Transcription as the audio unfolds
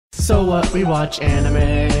So what, we watch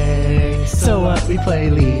anime. So what, we play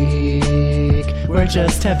League. We're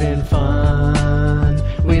just having fun.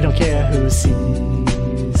 We don't care who sees.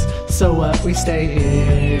 So what, we stay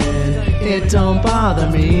in. It don't bother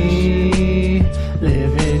me.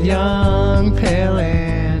 Living young, pale,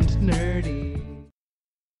 and nerdy.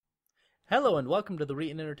 Hello and welcome to the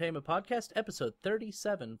Reetin Entertainment Podcast, episode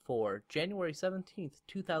 37 for January 17th,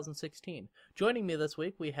 2016. Joining me this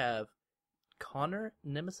week, we have Connor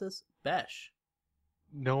Nemesis Besh.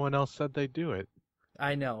 No one else said they'd do it.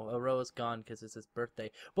 I know, Aroa's gone because it's his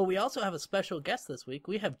birthday. But we also have a special guest this week.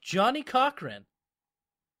 We have Johnny Cochran.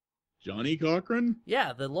 Johnny Cochran?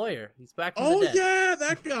 Yeah, the lawyer. He's back from the dead. Yeah,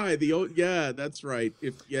 that guy. Yeah, that's right.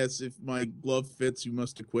 If my glove fits, you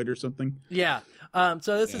must acquit or something. Yeah.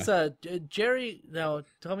 So this is Jerry. Now,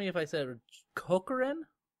 tell me if I said Cochran.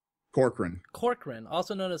 Corcoran,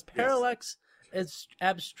 also known as Parallax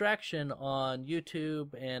Abstraction on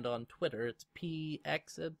YouTube and on Twitter. It's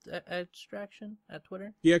PX Abstraction at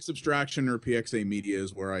Twitter. PX Abstraction or PXA Media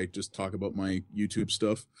is where I just talk about my YouTube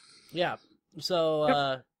stuff. Yeah.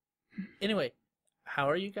 So, anyway, how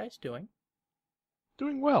are you guys doing?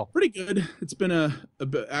 Doing well. Pretty good. It's been a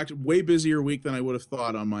way busier week than I would have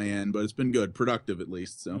thought on my end, but it's been good. Productive, at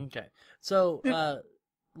least. So. Okay. So,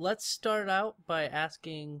 let's start out by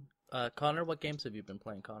asking Connor, what games have you been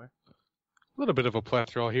playing, Connor? A little bit of a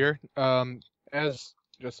plethora here. As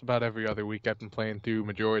just about every other week, I've been playing through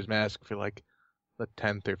Majora's Mask for like the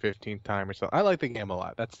 10th or 15th time or so. I like the game a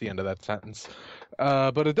lot. That's the end of that sentence.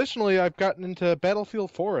 But additionally, I've gotten into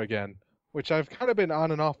Battlefield 4 again, which I've kind of been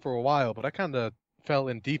on and off for a while, but I kind of fell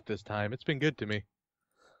in deep this time. It's been good to me.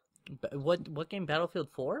 What game? Battlefield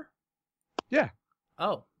 4? Yeah.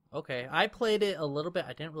 Oh, okay. I played it a little bit.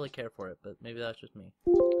 I didn't really care for it, but maybe that's just me.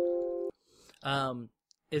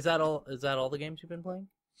 Is that all the games you've been playing?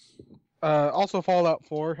 Also Fallout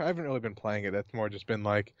 4. I haven't really been playing it. That's more just been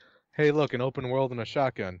like, hey, look, an open world and a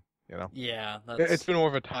shotgun, you know? Yeah. It's been more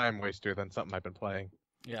of a time waster than something I've been playing.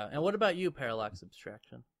 Yeah. And what about you, Parallax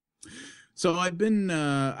Abstraction? So I've been,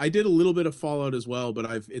 I did a little bit of Fallout as well,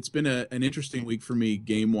 but it's been an interesting week for me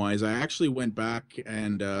game-wise. I actually went back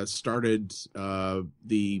and started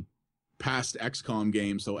the past XCOM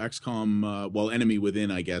game, so XCOM, Enemy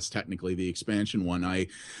Within, I guess, technically, the expansion one.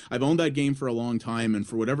 I've owned that game for a long time, and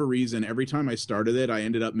for whatever reason, every time I started it, I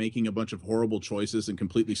ended up making a bunch of horrible choices and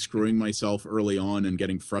completely screwing myself early on and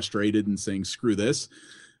getting frustrated and saying, screw this.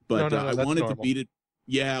 But I wanted to beat it.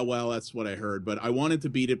 Yeah, well, that's what I heard, but I wanted to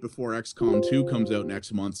beat it before XCOM 2 comes out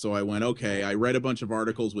next month, so I went, okay, I read a bunch of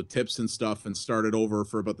articles with tips and stuff and started over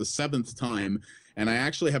for about the 7th time, and I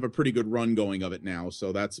actually have a pretty good run going of it now,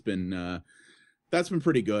 so that's been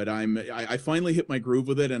pretty good. I finally hit my groove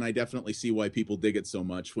with it, and I definitely see why people dig it so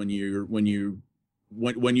much. When you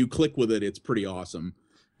click with it, it's pretty awesome.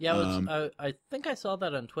 Yeah, I think I saw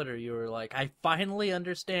that on Twitter. You were like, I finally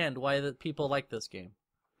understand why people like this game.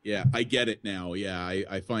 Yeah, I get it now. Yeah,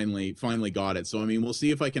 I finally got it. So, I mean, we'll see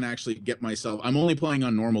if I can actually get myself... I'm only playing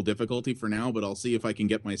on normal difficulty for now, but I'll see if I can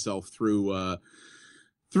get myself through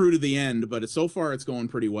to the end. But so far, it's going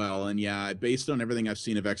pretty well. And yeah, based on everything I've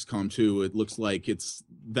seen of XCOM 2, it looks like it's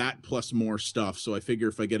that plus more stuff. So I figure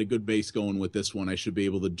if I get a good base going with this one, I should be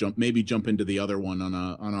able to jump into the other one on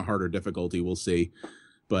a harder difficulty. We'll see.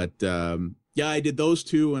 But yeah, I did those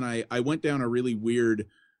two, and I went down a really weird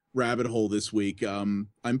rabbit hole this week. I'm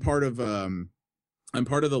part of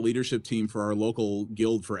the leadership team for our local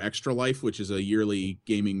guild for Extra Life, which is a yearly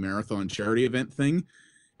gaming marathon charity event thing,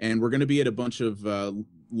 and we're going to be at a bunch of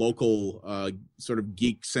local sort of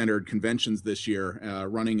geek-centered conventions this year,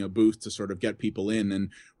 running a booth to sort of get people in,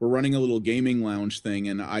 and we're running a little gaming lounge thing.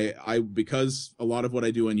 And I because a lot of what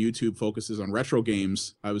I do on YouTube focuses on retro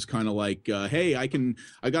games, I was kind of like, hey, I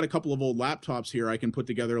got a couple of old laptops here, I can put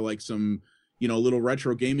together like some little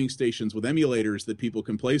retro gaming stations with emulators that people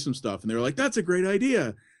can play some stuff. And they were like, that's a great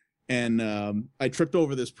idea. And I tripped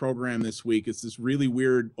over this program this week. It's this really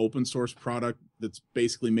weird open source product that's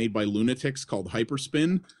basically made by lunatics called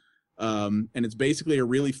Hyperspin. And it's basically a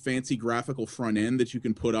really fancy graphical front end that you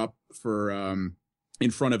can put up for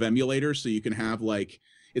in front of emulators. So you can have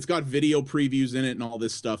it's got video previews in it and all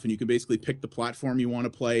this stuff. And you can basically pick the platform you want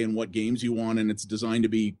to play and what games you want. And it's designed to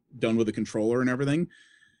be done with a controller and everything.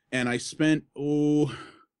 And I spent,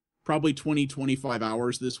 probably 25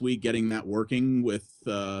 hours this week getting that working with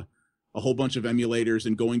a whole bunch of emulators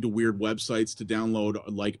and going to weird websites to download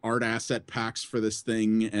like art asset packs for this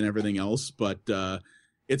thing and everything else. But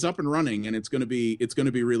it's up and running, and it's gonna be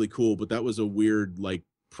really cool. But that was a weird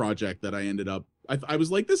project that I ended up. I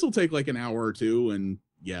was like, this will take like an hour or two, and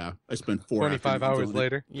yeah, I spent 4 25 hours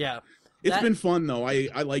later. Yeah. It's been fun though.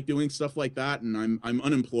 I like doing stuff like that, and I'm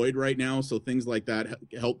unemployed right now, so things like that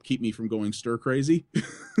help keep me from going stir crazy.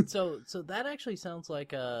 So that actually sounds like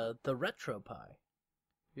the RetroPie.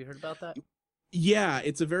 You heard about that? Yeah,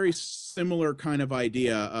 it's a very similar kind of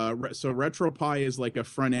idea. So RetroPie is like a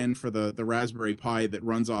front end for the Raspberry Pi that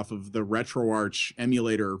runs off of the RetroArch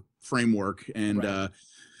emulator framework, and Right.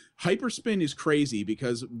 Hyperspin is crazy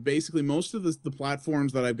because basically most of the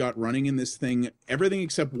platforms that I've got running in this thing, everything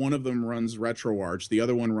except one of them runs RetroArch. The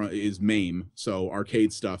other one is MAME, so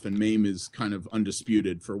arcade stuff, and MAME is kind of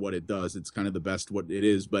undisputed for what it does. It's kind of the best what it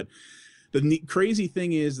is, but the crazy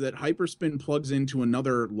thing is that Hyperspin plugs into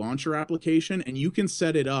another launcher application, and you can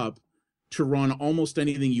set it up to run almost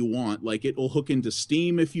anything you want. Like, it will hook into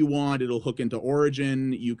Steam if you want. It'll hook into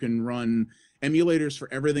Origin. You can run emulators for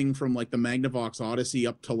everything from like the Magnavox Odyssey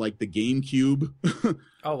up to like the GameCube.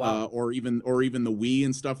 Oh wow. Or even the Wii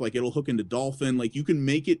and stuff. Like, it'll hook into Dolphin. Like, you can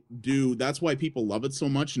make it do. That's why people love it so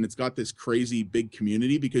much, and it's got this crazy big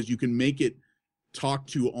community, because you can make it talk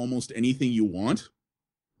to almost anything you want.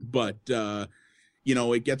 But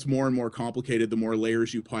it gets more and more complicated the more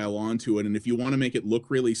layers you pile onto it. And if you want to make it look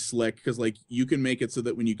really slick, because like you can make it so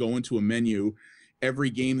that when you go into a menu, every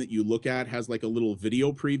game that you look at has like a little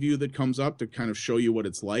video preview that comes up to kind of show you what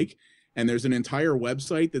it's like. And there's an entire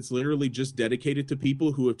website that's literally just dedicated to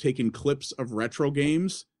people who have taken clips of retro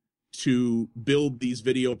games to build these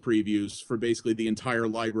video previews for basically the entire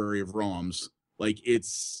library of ROMs. Like,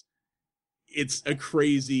 it's a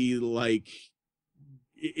crazy, like,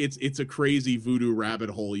 it's a crazy voodoo rabbit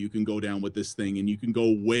hole you can go down with this thing, and you can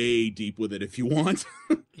go way deep with it if you want.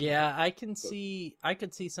 Yeah, I could see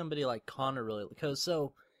somebody like Connor really, because a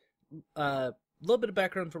little bit of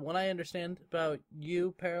background from what I understand about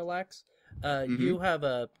you, Parallax. You have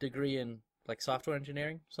a degree in like software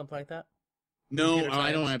engineering, something like that. No, Computer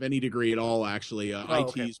I don't science? have any degree at all, actually.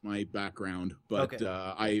 okay. IT's my background, but Okay.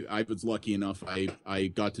 I was lucky enough I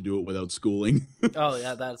got to do it without schooling. Oh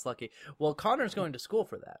yeah, that's lucky. Well, Connor's going to school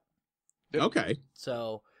for that, Okay.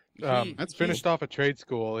 so That's Finished off a trade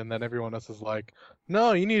school, and then everyone else is like,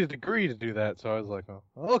 "No, you need a degree to do that." So I was like, "Oh,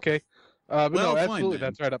 okay." But Well, no, fine, absolutely, then.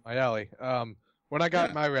 that's right up my alley. When I got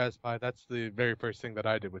Yeah. my Raspberry, that's the very first thing that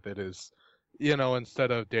I did with it is,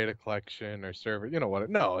 instead of data collection or server,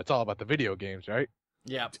 no, it's all about the video games, right?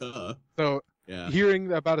 yeah. Duh. So Yeah.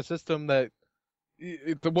 hearing about a system that,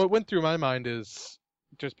 what went through my mind is,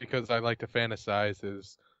 just because I like to fantasize,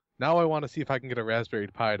 is now I want to see if I can get a Raspberry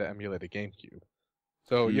Pi to emulate a GameCube.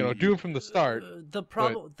 So do it from the start. The But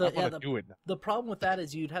problem, I want to do it now. the problem with that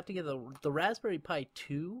is you'd have to get the Raspberry Pi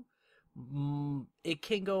 2. It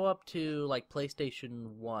can go up to like PlayStation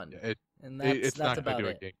 1, and It's that's not going about to do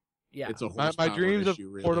it. a game. Yeah. It's a My horsepower dreams of issue,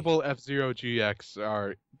 really. portable F-Zero GX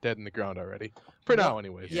are dead in the ground already. For now,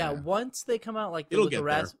 anyways. Yeah, Yeah. once they come out, like It'll with get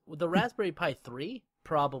the Raspberry Pi 3,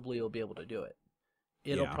 probably will be able to do it.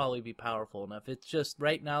 It'll Yeah. probably be powerful enough. It's just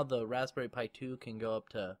right now the Raspberry Pi 2 can go up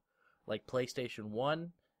to like PlayStation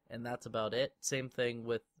 1, and that's about it. Same thing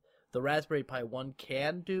with the Raspberry Pi 1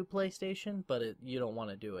 can do PlayStation, but you don't want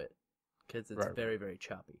to do it because it's Right. very, very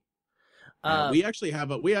choppy. We actually have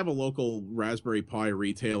a local Raspberry Pi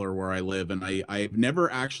retailer where I live, and I've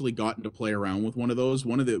never actually gotten to play around with one of those.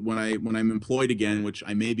 When I'm employed again, which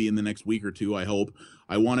I may be in the next week or two, I hope,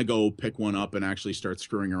 I want to go pick one up and actually start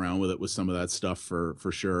screwing around with it with some of that stuff for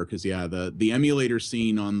sure. Because yeah, the emulator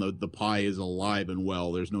scene on the Pi is alive and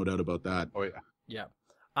well. There's no doubt about that. Oh yeah. Yeah,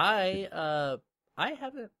 I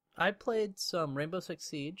haven't. I played some Rainbow Six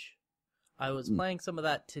Siege. I was playing some of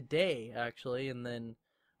that today actually, and then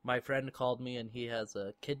my friend called me and he has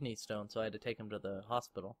a kidney stone, so I had to take him to the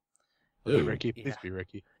hospital. Was it Ooh. Ricky? Please Yeah. be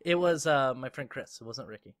Ricky. It was my friend Chris. It wasn't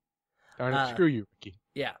Ricky. Darn it, screw you, Ricky.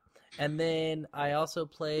 Yeah, and then I also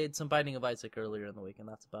played some Binding of Isaac earlier in the week, and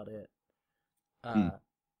that's about it.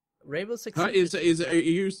 Rainbow Six Siege Are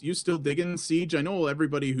you still digging Siege? I know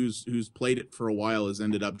everybody who's played it for a while has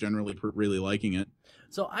ended up generally really liking it.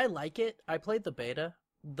 So I like it. I played the beta.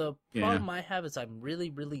 The problem I have is I'm really,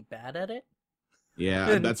 really bad at it. Yeah,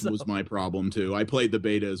 And that was my problem too. I played the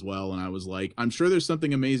beta as well, and I was like, I'm sure there's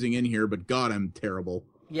something amazing in here, but God, I'm terrible.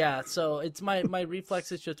 Yeah, so it's my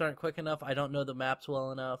reflexes just aren't quick enough. I don't know the maps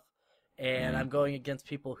well enough, and Yeah. I'm going against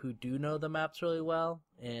people who do know the maps really well,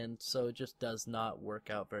 and so it just does not work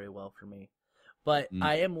out very well for me. But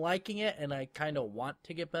I am liking it, and I kind of want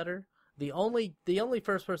to get better. The only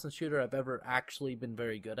first person shooter I've ever actually been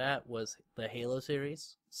very good at was the Halo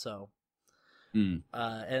series. So,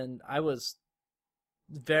 and I was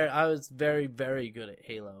very, very good at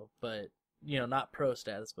Halo, but not pro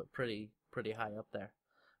status, but pretty high up there.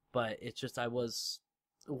 But it's just I was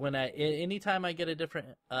anytime I get a different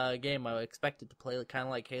game, I expect it to play kind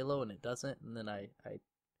of like Halo, and it doesn't, and then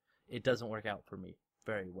it doesn't work out for me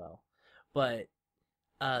very well. But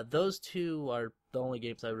those two are the only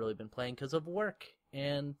games I've really been playing because of work,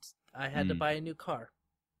 and I had to buy a new car.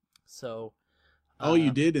 So. Oh,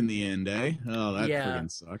 you did in the end, eh? Oh, that yeah.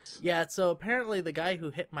 friggin' sucks. Yeah, so apparently the guy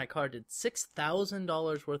who hit my car did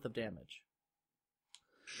 $6,000 worth of damage.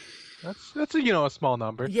 That's a small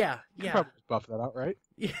number. Yeah, You yeah. probably buff that out, right?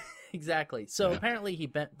 Yeah, exactly. So Yeah. apparently he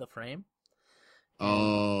bent the frame.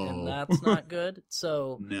 Oh. And that's not good.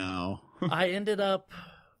 So No. I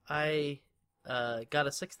got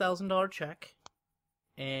a $6,000 check,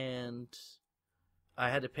 and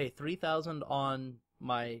I had to pay $3,000 on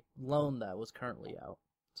my loan that was currently out.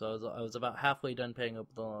 So I was about halfway done paying up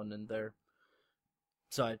the loan, and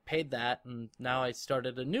so I paid that, and now I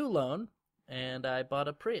started a new loan, and I bought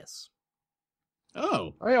a Prius.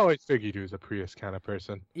 Oh. I always figured he was a Prius kind of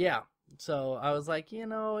person. Yeah. So I was like,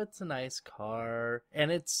 it's a nice car,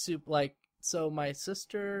 and it's so my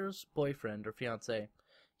sister's boyfriend or fiance,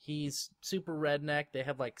 he's super redneck. They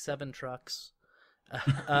have like 7 trucks.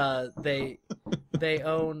 They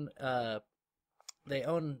own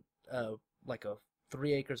like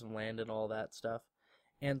 3 acres of land and all that stuff.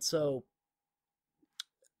 And so,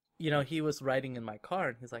 he was riding in my car,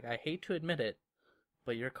 and he's like, I hate to admit it,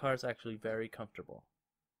 but your car's actually very comfortable.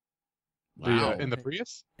 Wow. In the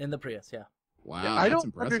Prius? In the Prius, yeah. Wow. Yeah, I that's don't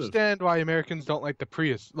impressive. understand why Americans don't like the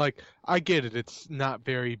Prius. Like, I get it, it's not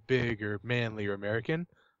very big or manly or American,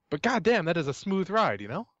 but goddamn, that is a smooth ride,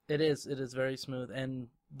 It is very smooth, and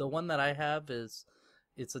the one that I have it's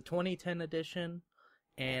a 2010 edition,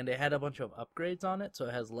 and it had a bunch of upgrades on it, so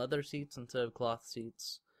it has leather seats instead of cloth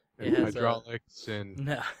seats. It has hydraulics and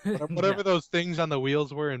No. whatever No. those things on the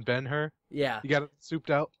wheels were in Ben-Hur. Yeah. You got it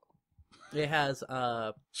souped out. It has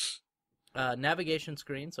navigation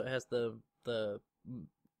screen, so it has the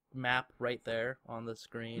map right there on the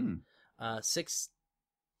screen. 6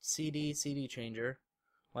 CD changer.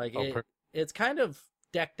 Like it's kind of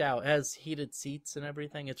decked out. It has heated seats and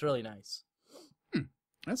everything. It's really nice.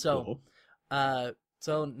 That's So, cool.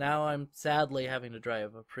 So now I'm sadly having to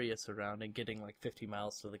drive a Prius around and getting like 50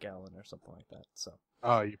 miles to the gallon or something like that. So.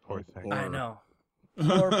 Oh, you poor thing. I know.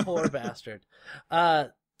 Poor bastard.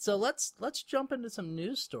 So let's jump into some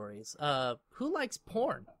news stories. Who likes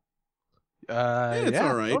porn? It's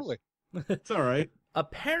all right. Totally. It's all right.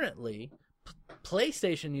 Apparently,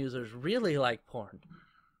 PlayStation users really like porn.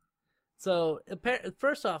 So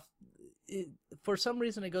first off, for some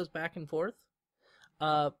reason it goes back and forth.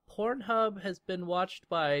 Pornhub has been watched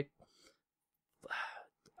by,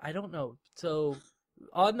 I don't know. So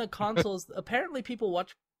on the consoles, apparently people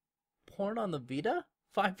watch porn on the Vita.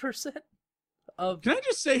 5% of. Can I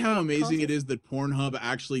just say how amazing it is that Pornhub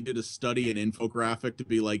actually did a study and infographic to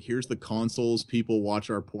be like, here's the consoles people watch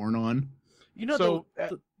our porn on? So,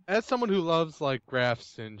 as someone who loves like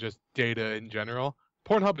graphs and just data in general,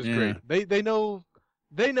 Pornhub is great. They know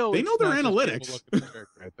their analytics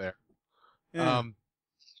right there. Yeah.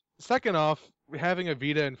 Second off, having a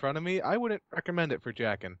Vita in front of me, I wouldn't recommend it for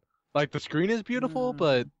jacking. Like the screen is beautiful,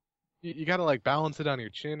 but you gotta like balance it on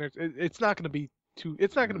your chin. It's not gonna be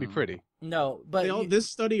be pretty. No, but this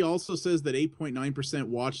study also says that 8.9%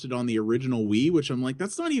 watched it on the original Wii, which I'm like,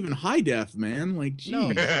 that's not even high def, man. Like, geez.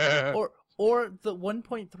 No. or the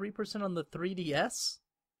 1.3% on the 3DS.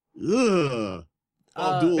 Ugh.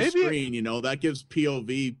 Dual maybe screen, that gives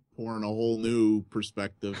POV porn a whole new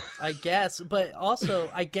perspective. I guess, but also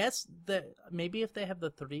I guess that maybe if they have the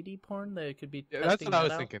 3D porn, they could be. Yeah, that's what I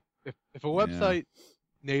was thinking. If a website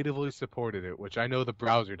natively supported it, which I know the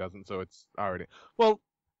browser doesn't, so it's already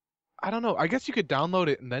I don't know. I guess you could download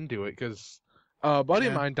it and then do it, because a buddy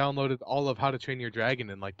of mine downloaded all of How to Train Your Dragon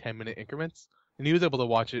in like 10-minute increments, and he was able to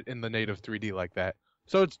watch it in the native 3D like that.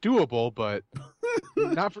 So it's doable, but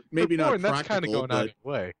not for, maybe for porn, not. That's kind of going out of the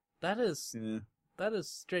way. That is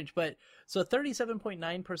strange. But so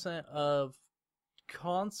 37.9% of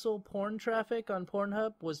console porn traffic on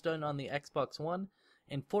Pornhub was done on the Xbox One,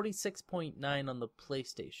 and 46.9 on the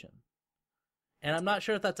PlayStation. And I'm not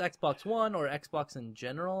sure if that's Xbox One or Xbox in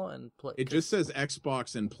general. And it just says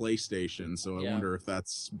Xbox and PlayStation, so I wonder if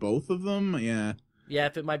that's both of them. Yeah. Yeah,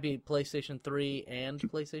 if it might be PlayStation 3 and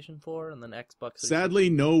PlayStation 4, and then Xbox 360. Sadly,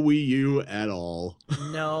 no Wii U at all.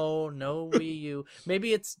 No Wii U.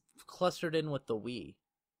 Maybe it's clustered in with the Wii.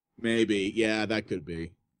 Maybe. Yeah, that could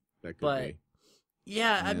be.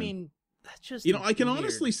 Yeah, I mean, that's just I can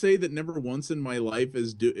honestly say that never once in my life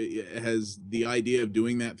has the idea of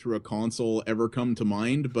doing that through a console ever come to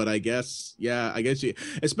mind, but I guess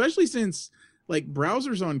especially since like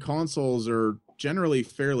browsers on consoles are generally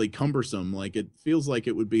fairly cumbersome. Like it feels like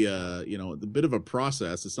it would be a bit of a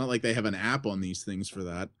process. It's not like they have an app on these things for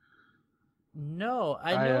that. No,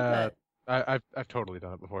 I know that. I've totally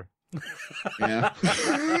done it before. Yeah.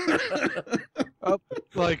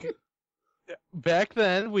 Like back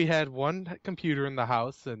then, we had one computer in the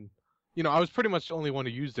house, and I was pretty much the only one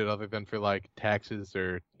who used it, other than for like taxes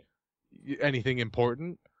or anything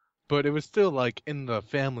important. But it was still like in the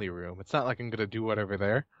family room. It's not like I'm gonna do whatever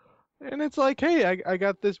there. And it's like, hey, I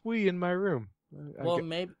got this Wii in my room. Well,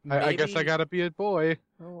 maybe I guess I gotta be a boy.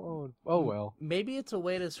 Oh well. Maybe it's a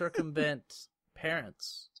way to circumvent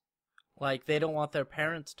parents. Like they don't want their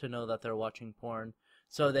parents to know that they're watching porn,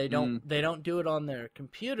 so they don't do it on their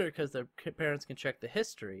computer because their parents can check the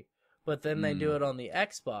history. But then they do it on the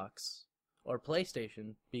Xbox or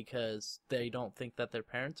PlayStation because they don't think that their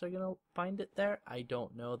parents are gonna find it there. I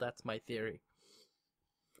don't know. That's my theory.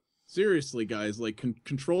 Seriously, guys, like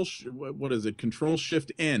what is it? Control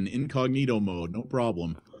Shift N, incognito mode, no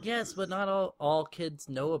problem. Yes, but not all kids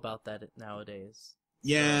know about that nowadays.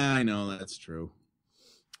 Yeah, I know, that's true.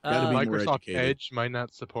 Gotta be more Microsoft educated. Edge might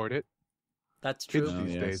not support it. That's true. Kids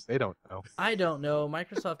these days, they don't know. I don't know.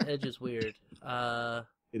 Microsoft Edge is weird.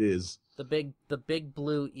 It is. The big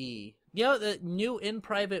blue E. Yeah, the new in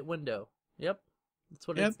private window. Yep. That's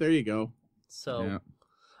what it's. There you go. So Yeah.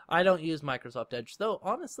 I don't use Microsoft Edge, though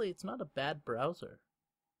honestly it's not a bad browser.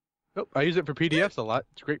 Nope, I use it for PDFs a lot.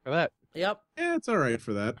 It's great for that. Yep. Yeah, it's alright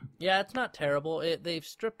for that. Yeah, it's not terrible. They've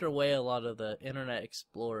stripped away a lot of the Internet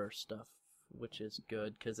Explorer stuff, which is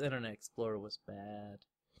good, because Internet Explorer was bad.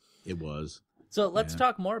 It was. So let's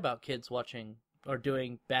talk more about kids watching or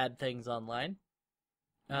doing bad things online.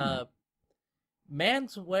 Man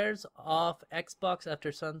swears off Xbox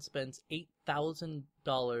after son spends $8,000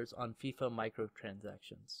 on FIFA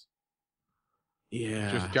microtransactions.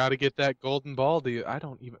 Yeah. Just got to get that golden ball. I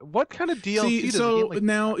don't even. What kind of DLC See, does so a game like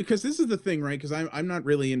now, because this is the thing, right? Because I'm not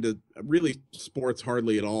really into sports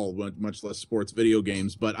hardly at all, much less sports video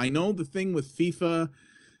games. But I know the thing with FIFA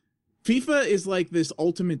is like this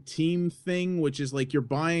ultimate team thing, which is like you're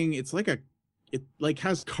buying. It like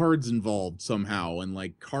has cards involved somehow, and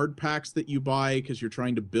like card packs that you buy because you're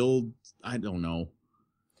trying to build. I don't know.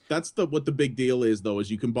 That's what the big deal is, though,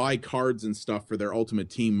 is you can buy cards and stuff for their Ultimate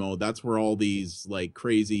Team mode. That's where all these like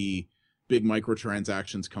crazy big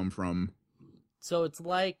microtransactions come from. So it's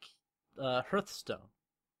like Hearthstone.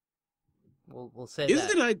 We'll say Is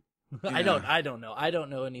that. it? I don't know. I don't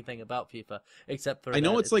know anything about FIFA except for I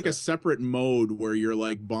know that it's like a separate mode where you're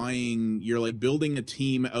like building a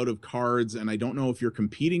team out of cards, and I don't know if you're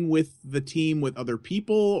competing with the team with other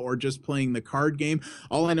people or just playing the card game.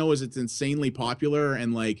 All I know is it's insanely popular,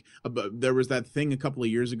 and like there was that thing a couple of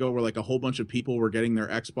years ago where like a whole bunch of people were getting their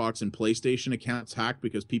Xbox and PlayStation accounts hacked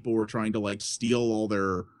because people were trying to like steal all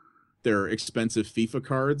their expensive FIFA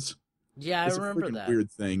cards. Yeah, It's I remember a freaking that. weird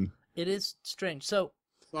thing. It is strange. So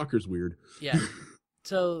Soccer's weird. yeah.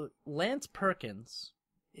 So Lance Perkins,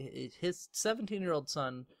 his 17-year-old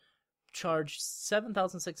son, charged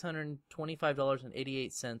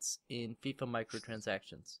 $7,625.88 in FIFA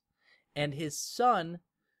microtransactions, and his son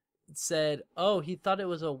said, "Oh, he thought it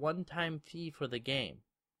was a one-time fee for the game."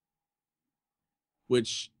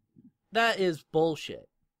 Which That is bullshit.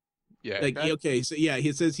 Yeah. Like, okay, so yeah,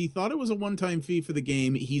 he says he thought it was a one-time fee for the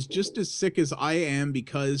game. He's just as sick as I am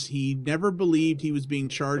because he never believed he was being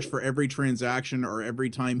charged for every transaction or every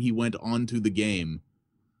time he went onto the game.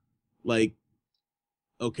 Like,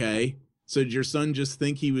 okay, so did your son just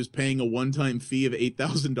think he was paying a one-time fee of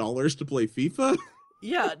 $8,000 to play FIFA?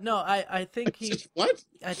 Yeah, no, I think What?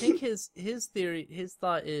 I think his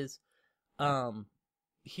thought is,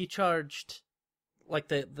 he charged, like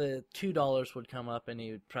the $2 would come up and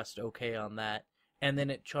he would press OK on that, and then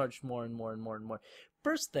it charged more and more and more and more.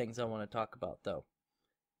 First things I want to talk about, though.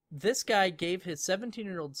 This guy gave his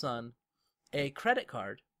 17-year-old son a credit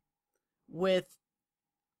card with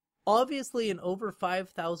obviously an over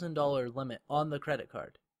 $5,000 limit on the credit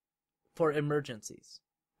card for emergencies.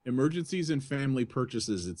 Emergencies and family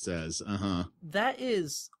purchases, it says. That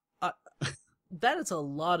is a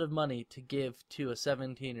lot of money to give to a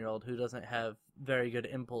 17-year-old who doesn't have very good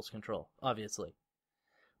impulse control, obviously.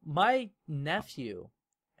 My nephew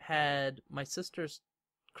had my sister's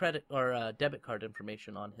credit or debit card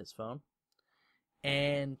information on his phone,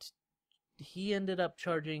 and he ended up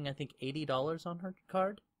charging, I think, $80 on her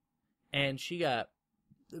card, and she got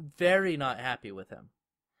very not happy with him.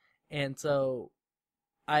 And so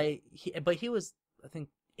but he was, I think,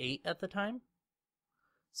 8 at the time.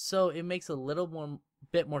 So it makes a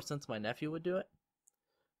bit more sense my nephew would do it.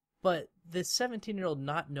 But this 17-year-old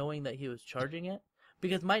not knowing that he was charging it,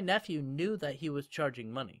 Because my nephew knew that he was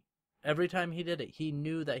charging money. Every time he did it, he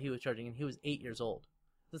knew that he was charging, and he was 8 years old.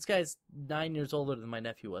 This guy's 9 years older than my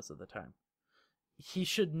nephew was at the time. He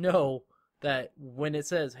should know that when it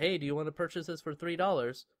says, hey, do you want to purchase this for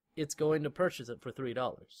 $3? It's going to purchase it for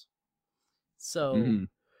 $3. So,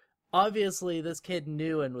 obviously, this kid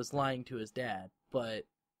knew and was lying to his dad, but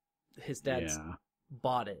his dad's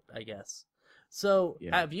bought it, I guess. So,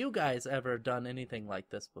 have you guys ever done anything like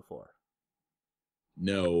this before?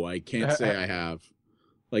 No, I can't say I have.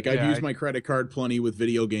 Like, I've used my credit card plenty with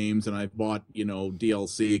video games, and I've bought,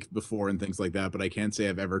 DLC before and things like that, but I can't say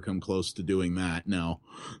I've ever come close to doing that, no.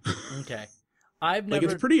 Okay. I've never... Like,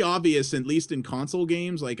 it's pretty obvious, at least in console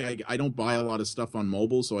games. Like, I don't buy a lot of stuff on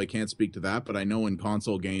mobile, so I can't speak to that, but I know in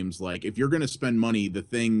console games, like, if you're going to spend money, the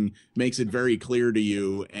thing makes it very clear to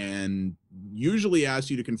you, and usually asks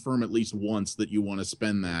you to confirm at least once that you want to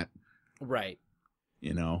spend that. Right.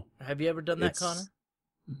 Have you ever done that, Connor?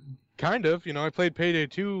 Kind of. I played Payday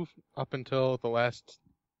 2 up until the last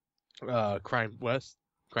Crime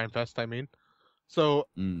Fest, I mean. So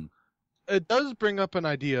it does bring up an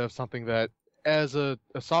idea of something that, as an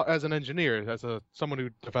engineer, as someone who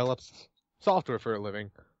develops software for a living,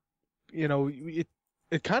 it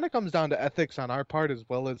kind of comes down to ethics on our part as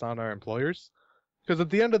well as on our employers. Because at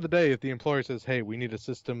the end of the day, if the employer says, hey, we need a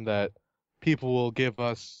system that people will give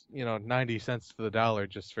us, 90 cents to the dollar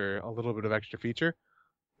just for a little bit of extra feature,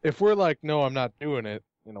 if we're like, no, I'm not doing it,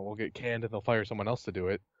 we'll get canned and they'll fire someone else to do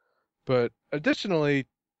it. But additionally,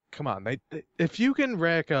 come on, if you can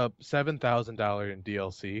rack up $7,000 in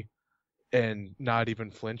DLC and not even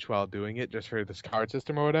flinch while doing it just for this card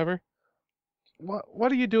system or whatever,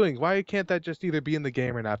 what are you doing? Why can't that just either be in the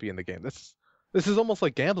game or not be in the game? This is almost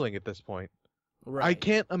like gambling at this point. Right. I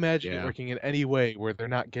can't imagine it working in any way where they're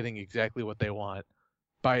not getting exactly what they want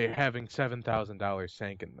by having $7,000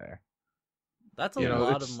 sank in there. That's a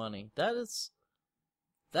lot of money. That is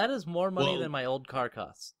more money than my old car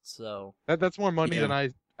costs. So that's more money than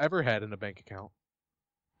I ever had in a bank account.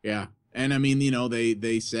 Yeah, and I mean,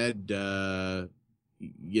 they said, the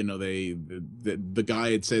guy,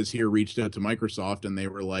 it says here, reached out to Microsoft, and they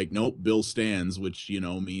were like, nope, bill stands, which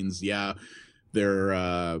means they're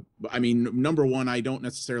I mean, number one, I don't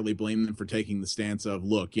necessarily blame them for taking the stance of,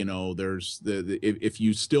 look, there's if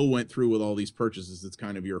you still went through with all these purchases, it's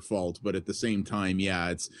kind of your fault. But at the same time,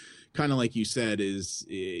 it's kind of like you said, is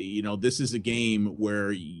this is a game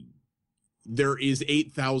where there is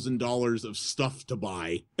 $8,000 of stuff to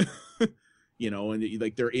buy. And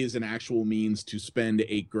like there is an actual means to spend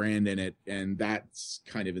 $8,000 in it, and that's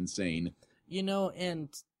kind of insane. And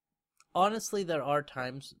honestly, there are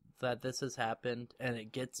times that this has happened and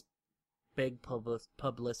it gets big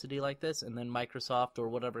publicity like this, and then Microsoft or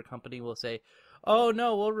whatever company will say, oh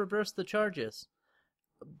no, we'll reverse the charges.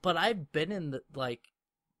 But I've been in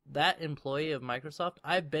that employee of Microsoft,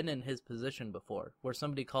 I've been in his position before, where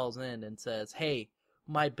somebody calls in and says, hey,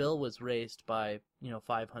 my bill was raised by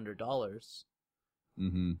 $500.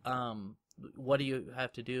 What do you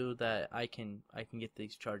have to do that I can get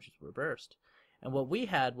these charges reversed? And what we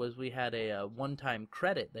had a one-time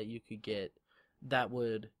credit that you could get that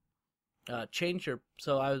would change your...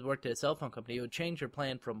 So I worked at a cell phone company. It would change your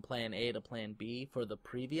plan from plan A to plan B for the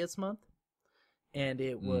previous month. And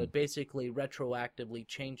it would basically retroactively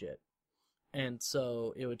change it. And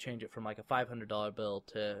so it would change it from like a $500 bill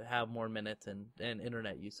to have more minutes and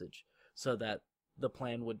internet usage. So that the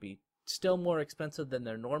plan would be still more expensive than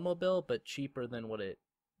their normal bill, but cheaper than what it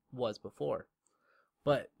was before.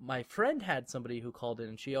 But my friend had somebody who called in,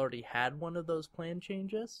 and she already had one of those plan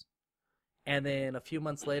changes. And then a few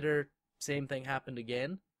months later, same thing happened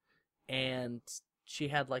again. And she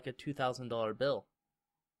had like a $2,000 bill.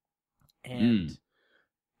 And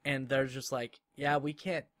they're just like, yeah, we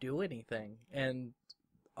can't do anything. And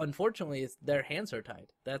unfortunately, their hands are tied.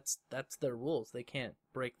 That's their rules. They can't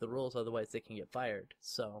break the rules, otherwise they can get fired.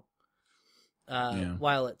 So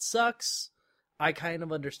while it sucks, I kind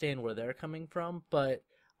of understand where they're coming from, but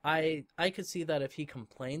I could see that if he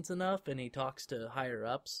complains enough and he talks to higher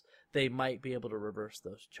ups, they might be able to reverse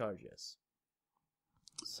those charges.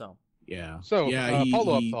 So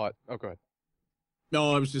follow-up thought. Oh, go ahead.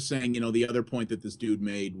 No, I was just saying, the other point that this dude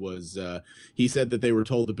made was he said that they were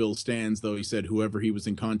told the bill stands, though he said whoever he was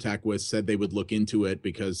in contact with said they would look into it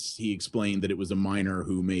because he explained that it was a minor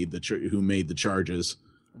who made the charges.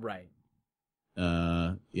 Right.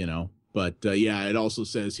 But it also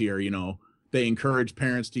says here, they encourage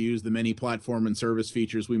parents to use the many platform and service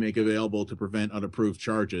features we make available to prevent unapproved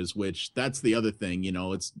charges, which that's the other thing,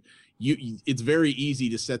 it's very easy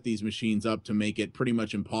to set these machines up to make it pretty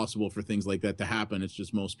much impossible for things like that to happen. It's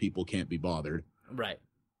just most people can't be bothered. Right.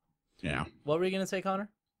 Yeah. What were you gonna say, Connor?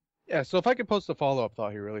 Yeah, so if I could post a follow-up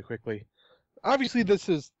thought here really quickly. Obviously, this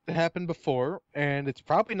has happened before, and it's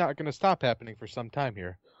probably not going to stop happening for some time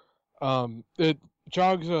here. It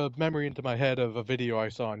jogs a memory into my head of a video I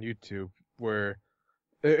saw on YouTube where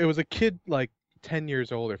it was a kid like 10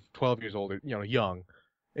 years old or 12 years old, young,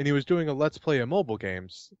 and he was doing a Let's Play of mobile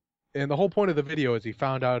games. And the whole point of the video is he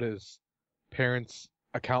found out his parents'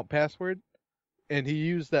 account password, and he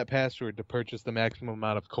used that password to purchase the maximum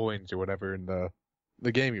amount of coins or whatever in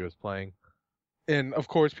the game he was playing. And of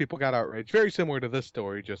course, people got outraged. Very similar to this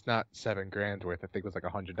story, just not $7,000 worth. I think it was like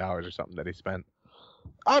 $100 or something that he spent.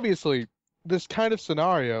 Obviously, this kind of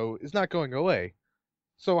scenario is not going away.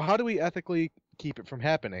 So how do we ethically keep it from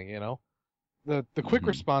happening? The quick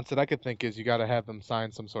response that I could think is you got to have them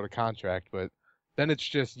sign some sort of contract, but then it's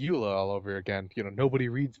just EULA all over again. Nobody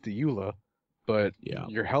reads the EULA, but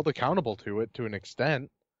you're held accountable to it to an extent.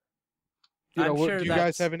 I'm sure do you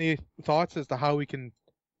guys have any thoughts as to how we can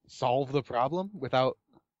solve the problem without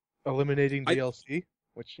eliminating DLC?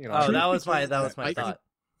 That was my thought.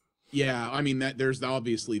 Yeah, I mean there's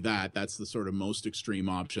obviously that's the sort of most extreme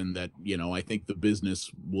option that I think the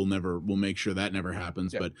business will make sure that never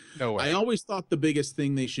happens. But no way. I always thought the biggest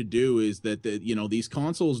thing they should do is that these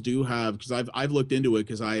consoles do have, because I've looked into it,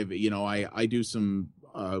 because I do some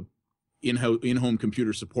in-home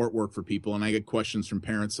computer support work for people, and I get questions from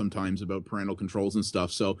parents sometimes about parental controls and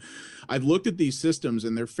stuff. So I've looked at these systems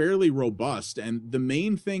and they're fairly robust, and the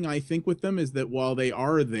main thing I think with them is that while they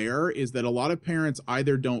are there, is that a lot of parents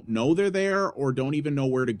either don't know they're there or don't even know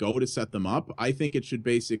where to go to set them up. I think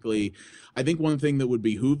one thing that would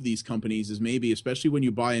behoove these companies is maybe, especially when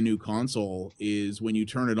you buy a new console, is when you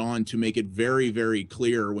turn it on to make it very, very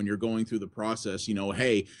clear when you're going through the process,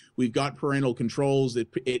 hey, we've got parental controls.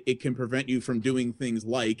 It can prevent you from doing things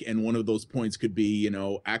like, and one of those points could be,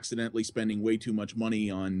 accidentally spending way too much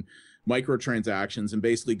money on microtransactions, and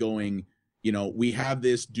basically going, we have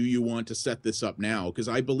this, do you want to set this up now? Because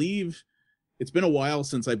I believe it's been a while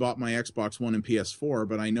since I bought my Xbox One and PS4,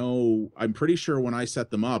 but I'm pretty sure when I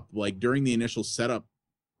set them up, like during the initial setup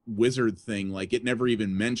wizard thing, like it never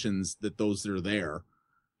even mentions that those are there.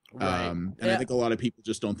 Right. I think a lot of people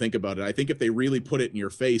just don't think about it. I think if they really put it in your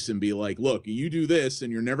face and be like, look, you do this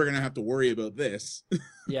and you're never going to have to worry about this.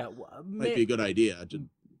 Yeah. Might be a good idea.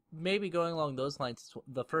 Maybe going along those lines,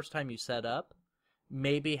 the first time you set up,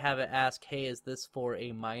 maybe have it ask, hey, is this for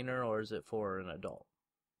a minor or is it for an adult?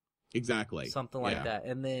 Exactly. Something like that.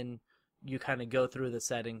 And then you kind of go through the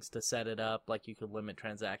settings to set it up. Like you could limit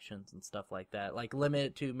transactions and stuff like that. Like limit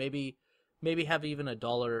it to maybe have even a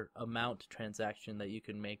dollar amount transaction that you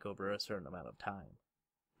can make over a certain amount of time.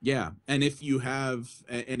 Yeah. And if you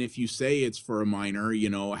say it's for a minor,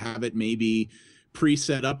 have it maybe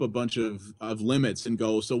preset up a bunch of limits and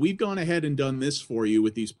go, so we've gone ahead and done this for you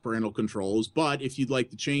with these parental controls, but if you'd like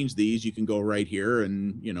to change these, you can go right here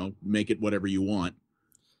and, make it whatever you want.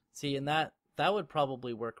 See, and that would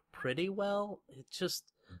probably work pretty well. It's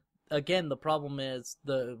just, again, the problem is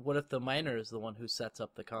what if the minor is the one who sets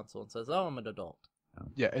up the console and says, "Oh, I'm an adult."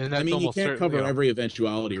 Yeah, and that's you can't cover every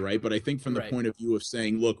eventuality, right? But I think from the Right. point of view of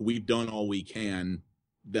saying, "Look, we've done all we can,"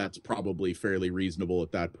 that's probably fairly reasonable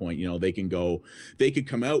at that point. They could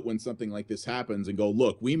come out when something like this happens and go,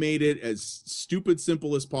 "Look, we made it as stupid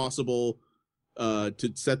simple as possible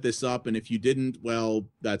to set this up, and if you didn't, well,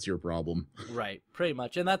 that's your problem." Right, pretty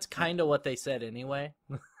much, and that's kind of what they said anyway.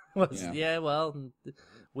 Well,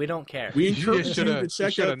 we don't care. We encourage you shoulda- to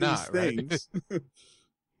check shoulda out these not, right? things.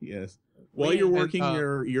 Yes. While you're working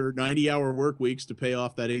your 90-hour work weeks to pay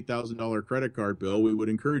off that $8,000 credit card bill, we would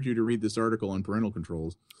encourage you to read this article on parental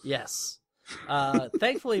controls. Yes.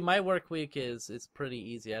 Thankfully, my work week is pretty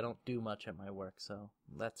easy. I don't do much at my work, so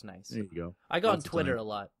that's nice. There you go. I go on Lots of Twitter time. a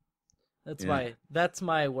lot. Yeah. That's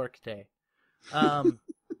my work day.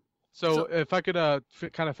 So if I could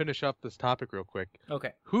kind of finish up this topic real quick.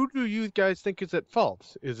 Okay. Who do you guys think is at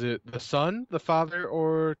fault? Is it the son, the father,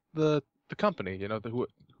 or the company?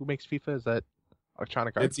 Who makes FIFA? Is that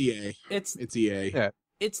Electronic Arts? It's EA. It's EA. Yeah.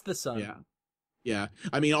 It's the son. Yeah. Yeah.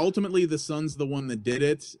 I mean, ultimately, the son's the one that did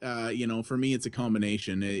it. For me, it's a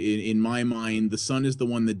combination. In my mind, the son is the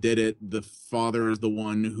one that did it. The father is the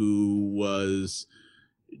one who was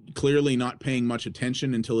clearly not paying much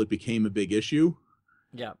attention until it became a big issue.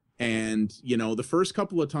 Yeah. And, the first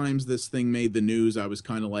couple of times this thing made the news, I was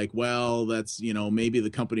kind of like, well, that's, maybe the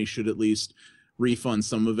company should at least refund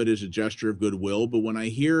some of it as a gesture of goodwill. But when I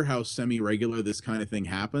hear how semi-regular this kind of thing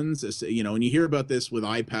happens, and you hear about this with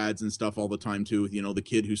iPads and stuff all the time too, with, the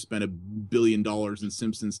kid who spent $1 billion and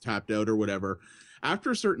Simpsons tapped out or whatever.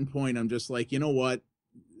 After a certain point, I'm just like, you know what?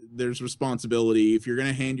 there's responsibility. If you're going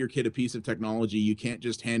to hand your kid a piece of technology, you can't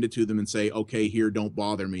just hand it to them and say, okay, here, don't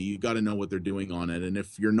bother me. You got to know what they're doing on it. And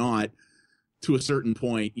if you're not, to a certain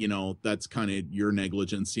point, that's kind of your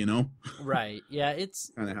negligence, Right. Yeah,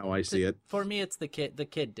 it's kind of how I see it. For me, it's the kid. The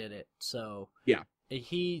kid did it. So yeah,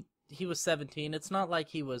 he was 17. It's not like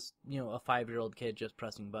he was, a 5-year-old kid just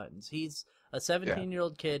pressing buttons. He's a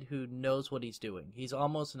 17-year-old kid who knows what he's doing. He's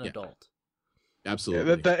almost an adult.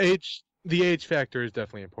 Absolutely. Yeah, the age factor is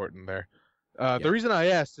definitely important there. The reason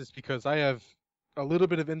I asked is because I have a little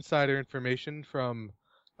bit of insider information from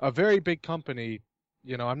a very big company.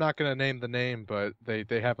 I'm not going to name the name, but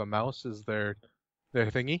they have a mouse as their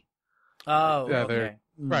thingy. Oh, okay.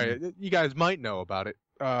 Right. You guys might know about it.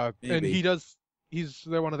 And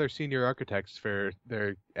they're one of their senior architects for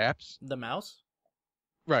their apps. The mouse?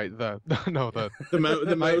 Right. The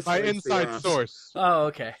mouse. My inside source. Oh,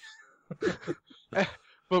 okay.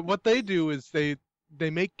 But what they do is they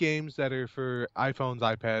make games that are for iPhones,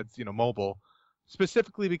 iPads, mobile,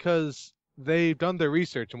 specifically because they've done their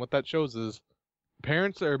research, and what that shows is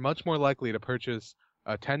parents are much more likely to purchase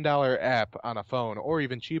a $10 app on a phone or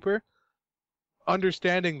even cheaper,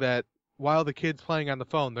 understanding that while the kid's playing on the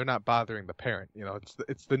phone, they're not bothering the parent.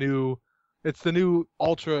 It's the new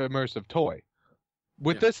ultra immersive toy.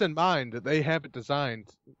 With this in mind, they have it designed,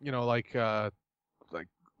 like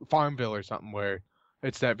Farmville or something, where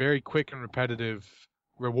it's that very quick and repetitive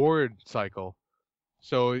reward cycle.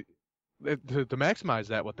 So to maximize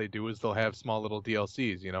that, what they do is they'll have small little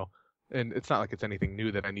DLCs, and it's not like it's anything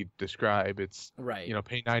new that I need to describe. It's right.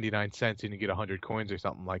 Pay 99 cents and you get 100 coins or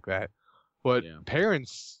something like that. But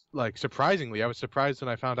parents, surprisingly, I was surprised when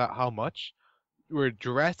I found out how much were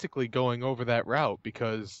drastically going over that route,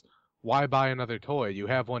 because why buy another toy? You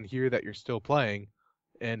have one here that you're still playing,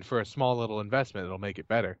 and for a small little investment, it'll make it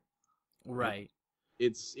better. Right.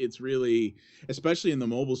 It's really, especially in the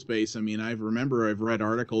mobile space. I mean, I've read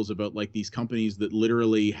articles about these companies that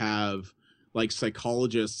literally have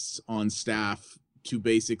psychologists on staff to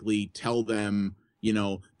basically tell them,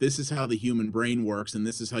 this is how the human brain works, and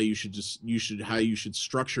this is how you should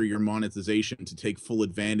structure your monetization to take full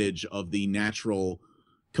advantage of the natural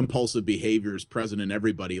compulsive behaviors present in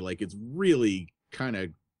everybody. It's really kind of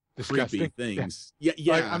creepy things.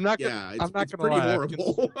 Yeah. I'm not gonna pretty lie.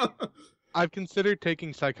 horrible. I've considered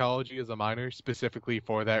taking psychology as a minor specifically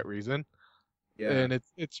for that reason. Yeah. And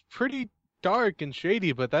it's pretty dark and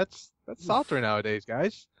shady, but that's softer nowadays,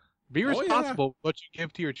 guys. Be responsible with what you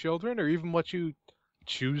give to your children, or even what you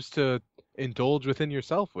choose to indulge within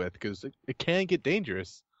yourself with, because it can get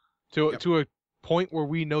dangerous to a point where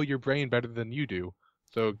we know your brain better than you do.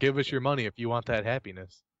 So give us your money if you want that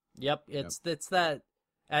happiness. Yep, it's that,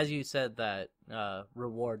 as you said, that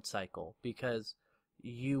reward cycle, because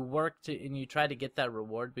you work and you try to get that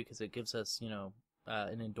reward because it gives us, an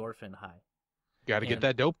endorphin high. Got to get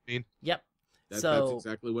that dopamine. Yep. That's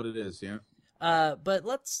exactly what it is. Yeah. But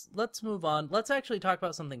let's move on. Let's actually talk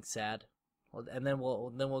about something sad, and then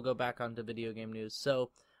we'll go back onto video game news. So,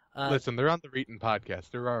 listen, they're on the Reeton podcast.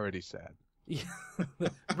 They're already sad.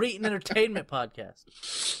 Reeton Entertainment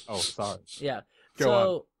Podcast. Oh, sorry. Yeah.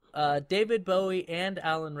 Go on. David Bowie and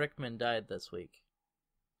Alan Rickman died this week.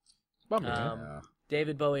 Bummer.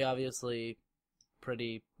 David Bowie, obviously,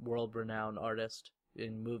 pretty world-renowned artist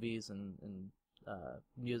in movies and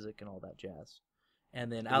music and all that jazz. And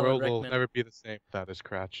then Alan Rickman. The Rickman world will never be the same without his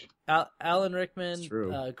crotch. Alan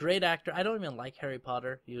Rickman, great actor. I don't even like Harry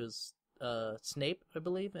Potter. He was Snape, I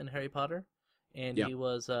believe, in Harry Potter, and he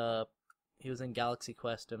was in Galaxy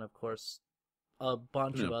Quest, and of course, a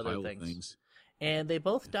bunch of other things. And they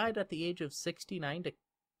both died at the age of 69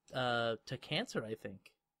 to cancer, I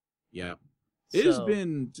think. Yeah. It has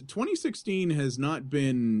been 2016 has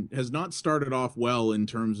not started off well in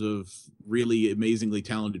terms of really amazingly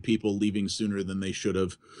talented people leaving sooner than they should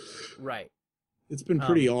have. Right. It's been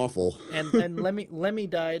pretty awful. And Lemmy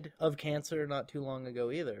died of cancer not too long ago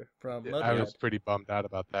either from Motorhead. I was pretty bummed out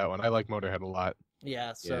about that one. I like Motorhead a lot.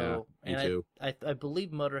 Yeah, so me too. I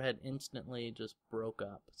believe Motorhead instantly just broke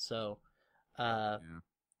up. So I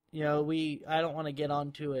don't want to get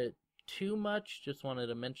onto it too much, just wanted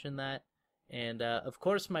to mention that. And of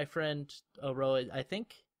course, my friend Aroa, I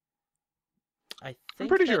think I'm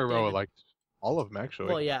pretty sure Aroa liked all of them, actually.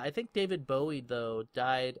 Well, yeah, I think David Bowie, though,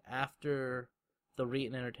 died after the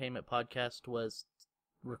Reeton Entertainment Podcast was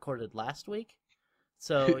recorded last week.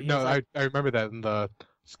 So I remember that in the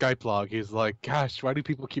Skype log. He's like, "Gosh, why do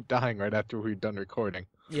people keep dying right after we're done recording?"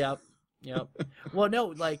 Yep. Well, no,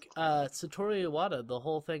 Satoru Iwata, the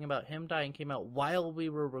whole thing about him dying came out while we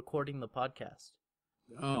were recording the podcast.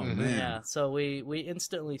 Oh man! Yeah, so we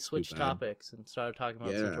instantly switched topics and started talking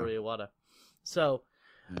about Satoru Iwata. So,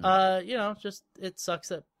 Just it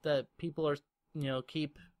sucks that people are,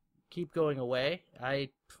 keep going away.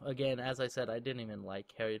 Again, as I said, I didn't even like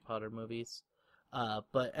Harry Potter movies.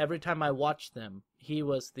 But every time I watched them, he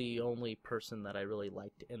was the only person that I really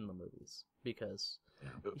liked in the movies because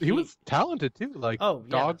he was talented too, like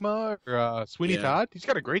Dogma or Sweeney Todd. He's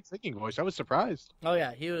got a great singing voice. I was surprised. Oh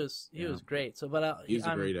yeah, he was great. So, but he's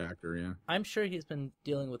a great actor. Yeah, I'm sure he's been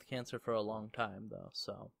dealing with cancer for a long time though.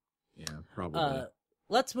 So yeah, probably.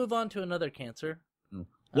 Let's move on to another cancer.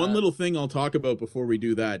 One little thing I'll talk about before we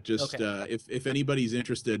do that, just okay. If anybody's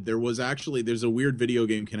interested, there's a weird video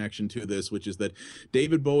game connection to this, which is that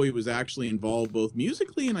David Bowie was actually involved both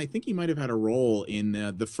musically and I think he might have had a role in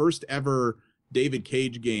the first ever David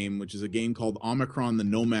Cage game, which is a game called Omicron: The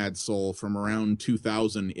Nomad Soul from around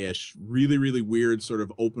 2000-ish. Really, really weird sort of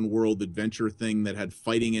open world adventure thing that had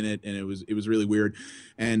fighting in it, and it was really weird.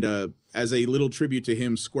 And as a little tribute to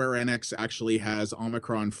him, Square Enix actually has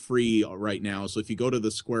Omicron free right now. So if you go to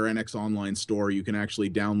the Square Enix online store, you can actually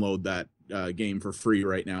download that game for free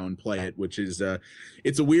right now and play it, which is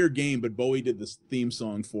it's a weird game, but Bowie did this theme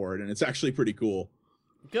song for it, and it's actually pretty cool.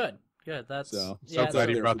 Good. That's so glad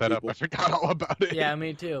you brought that up. I forgot all about it. Yeah,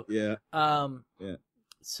 me too. Yeah. Yeah.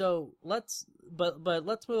 So let's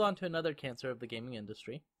move on to another cancer of the gaming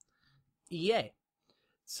industry, EA.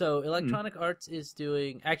 So Electronic Arts is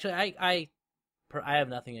doing. Actually, I have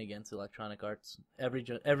nothing against Electronic Arts.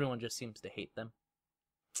 Everyone just seems to hate them.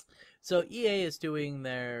 So EA is doing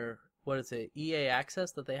their EA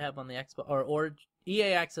Access that they have on the Xbox or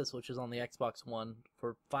EA Access, which is on the Xbox One.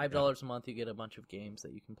 For $5 a month, you get a bunch of games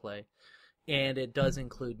that you can play, and it does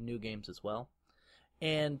include new games as well.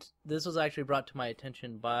 And this was actually brought to my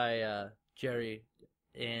attention by Jerry,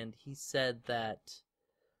 and he said that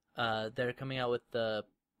they're coming out with the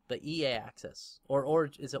EA Access or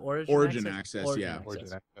is it Origin Access? Origin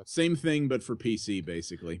Access. Same thing, but for PC,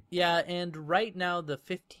 basically. Yeah, and right now the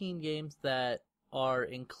 15 games that are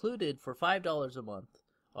included for $5 a month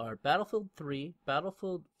are Battlefield 3,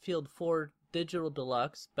 Battlefield 4 Digital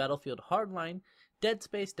Deluxe, Battlefield Hardline, Dead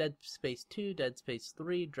Space 2, Dead Space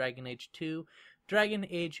 3, Dragon Age 2, Dragon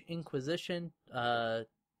Age Inquisition,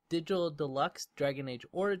 Digital Deluxe, Dragon Age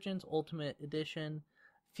Origins Ultimate Edition,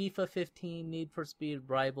 FIFA 15, Need for Speed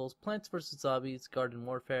Rivals, Plants vs. Zombies, Garden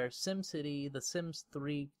Warfare, SimCity, The Sims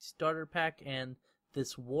 3 Starter Pack, and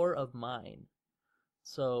This War of Mine.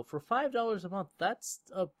 So for $5 a month, that's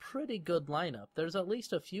a pretty good lineup. There's at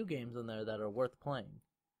least a few games in there that are worth playing.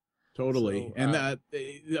 Totally. So, and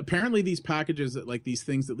apparently these packages, like these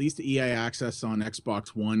things, at least EA Access on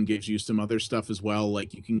Xbox One gives you some other stuff as well.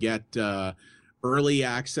 Like you can get early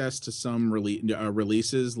access to some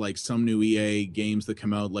releases, like some new EA games that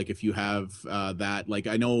come out. Like if you have that, like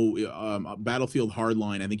I know Battlefield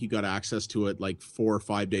Hardline, I think you got access to it like 4 or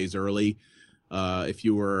 5 days early. If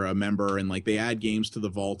you were a member, and like they add games to the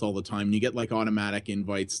vault all the time, and you get like automatic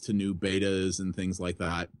invites to new betas and things like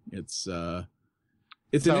that. It's an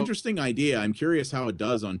interesting idea. I'm curious how it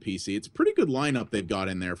does on PC. It's a pretty good lineup they've got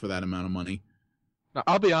in there for that amount of money. Now,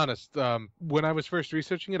 I'll be honest. When I was first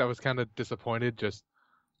researching it, I was kind of disappointed, just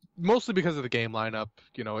mostly because of the game lineup.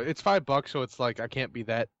 It's $5, so it's like I can't be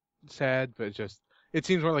that sad, but it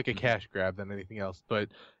seems more like a cash grab than anything else. But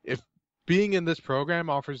if being in this program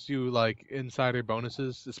offers you like insider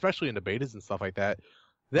bonuses, especially in the betas and stuff like that,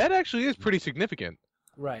 that actually is pretty significant.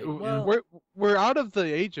 Right. Well, we're out of the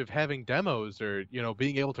age of having demos or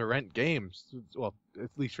being able to rent games. Well,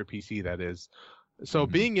 at least for PC, that is. So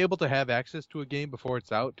being able to have access to a game before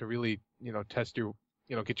it's out to really test your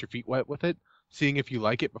get your feet wet with it, seeing if you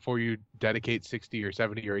like it before you dedicate 60 or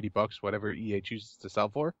 70 or $80, whatever EA chooses to sell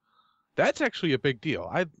for, that's actually a big deal.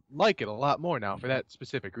 I like it a lot more now for that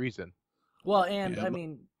specific reason. Well, and I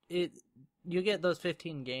mean, you get those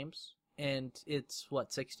 15 games, and it's what,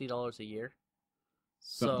 $60 a year?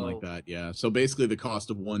 Something like that, yeah. So basically the cost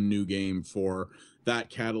of one new game for that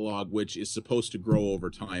catalog, which is supposed to grow over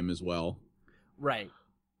time as well. Right.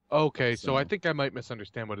 Okay, so I think I might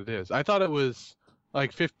misunderstand what it is. I thought it was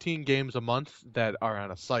like 15 games a month that are on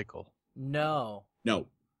a cycle. No.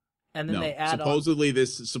 And then they add supposedly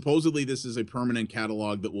this is a permanent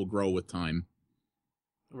catalog that will grow with time.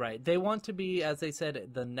 Right. They want to be, as they said,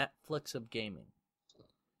 the Netflix of gaming.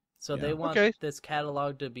 So they want this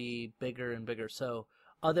catalog to be bigger and bigger. So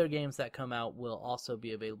other games that come out will also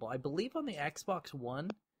be available. I believe on the Xbox One,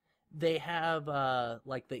 they have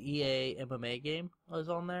like the EA MMA game is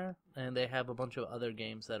on there, and they have a bunch of other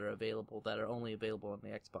games that are available that are only available on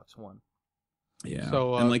the Xbox One. Yeah.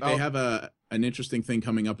 So, and like they have an interesting thing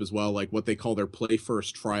coming up as well, like what they call their Play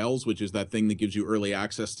First trials, which is that thing that gives you early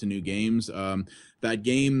access to new games. That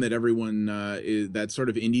game that everyone that sort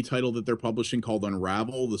of indie title that they're publishing called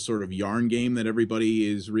Unravel, the sort of yarn game that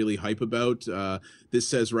everybody is really hype about. This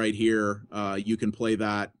says right here, you can play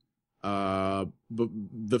that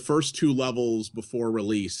the first 2 levels before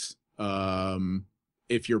release,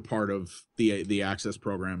 if you're part of the access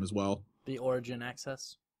program as well. The Origin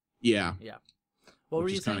access. Yeah. Yeah. What were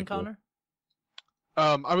you saying, cool. Connor?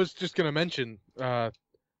 I was just gonna mention, I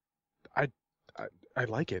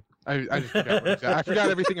like it. I just forgot. I forgot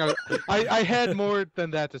everything. I had more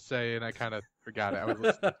than that to say, and I kind of forgot it. I was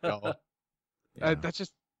listening to y'all. Yeah.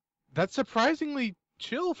 That's surprisingly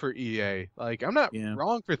chill for EA. Like, I'm not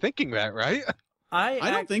wrong for thinking that, right?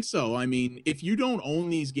 I don't think so. I mean, if you don't own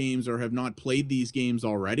these games or have not played these games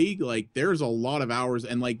already, like there's a lot of hours,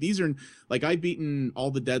 and like these are like I've beaten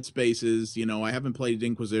all the Dead Spaces, you know, I haven't played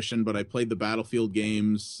Inquisition, but I played the Battlefield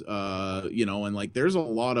games, you know, and like there's a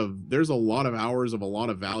lot of hours of a lot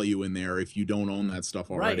of value in there if you don't own that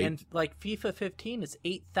stuff already. Right, and like FIFA 15 is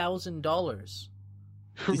 $8,000.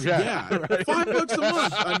 Yeah, right. $5 a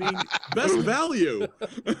month. I mean, best value.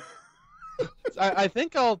 I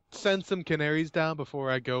think I'll send some canaries down before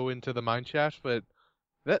I go into the mine shaft, but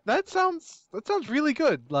that sounds really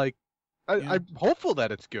good. Like, I'm hopeful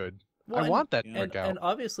that it's good. Well, I want that to and, work out. and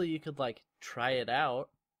obviously you could like try it out.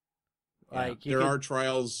 Like there are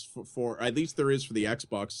trials for at least there is for the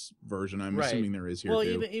Xbox version. I'm assuming there is here well,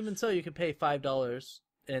 too. even so, you could pay $5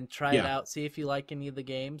 and try it out, see if you like any of the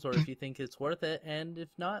games or if you think it's worth it, and if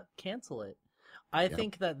not, cancel it. I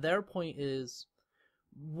think that their point is,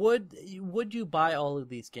 would you buy all of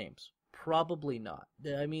these games? Probably not.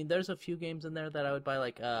 I mean, there's a few games in there that I would buy,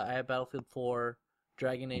 like I have Battlefield 4,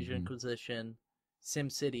 Dragon Age Inquisition,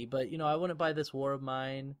 SimCity, but you know, I wouldn't buy this War of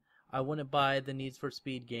Mine. I wouldn't buy the Need for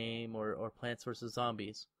Speed game or Plants vs.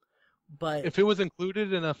 Zombies. But if it was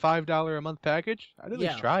included in a $5 a month package, I'd at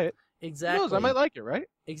least try it. Exactly. Who knows? I might like it, right?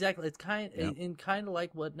 Exactly. It's kind of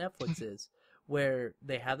like what Netflix is, where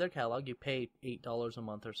they have their catalog. You pay $8 a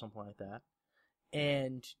month or something like that,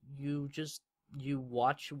 and you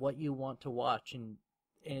watch what you want to watch,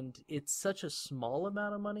 and it's such a small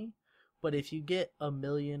amount of money, but if you get 1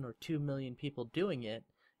 million or 2 million people doing it,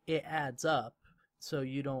 it adds up. So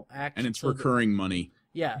you don't actually, and it's recurring money.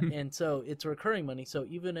 Yeah, and so it's recurring money. So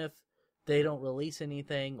even if they don't release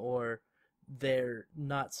anything or they're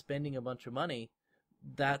not spending a bunch of money,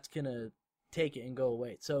 that's gonna take it and go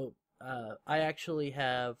away. So I actually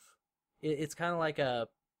have, it's kind of like a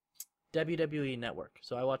WWE Network.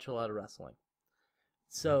 So I watch a lot of wrestling.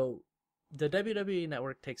 So the WWE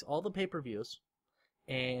Network takes all the pay-per-views,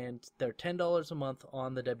 and they're $10 a month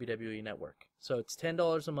on the WWE Network. So it's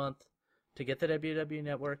 $10 a month to get the WWE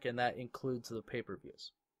Network, and that includes the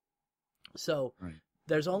pay-per-views. So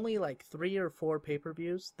there's only like 3 or 4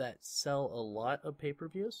 pay-per-views that sell a lot of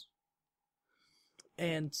pay-per-views.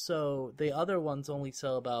 And so the other ones only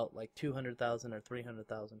sell about like 200,000 or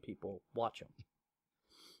 300,000 people watch them.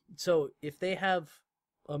 So if they have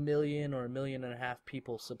 1 million or 1.5 million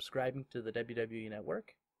people subscribing to the WWE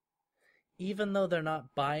Network, even though they're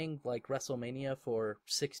not buying like WrestleMania for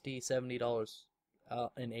 $60,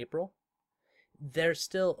 $70 in April, they're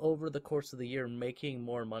still over the course of the year making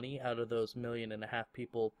more money out of those 1.5 million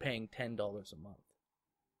people paying $10 a month.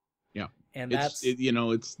 Yeah, and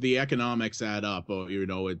it's the economics add up.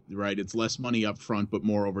 It's less money up front, but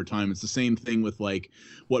more over time. It's the same thing with like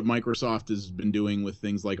what Microsoft has been doing with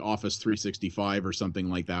things like Office 365 or something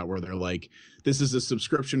like that, where they're like, this is a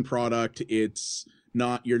subscription product.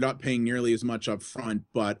 You're not paying nearly as much up front,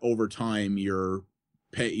 but over time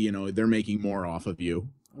they're making more off of you.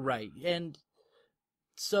 Right, and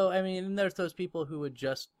so I mean, there's those people who would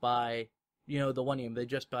just buy, the one game, they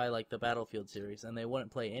just buy like the Battlefield series and they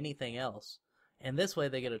wouldn't play anything else. And this way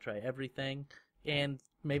they get to try everything and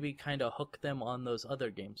maybe kind of hook them on those other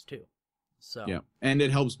games too. So yeah, and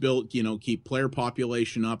it helps keep player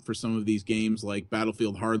population up for some of these games like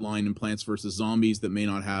Battlefield Hardline and Plants vs. Zombies that may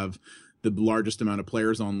not have the largest amount of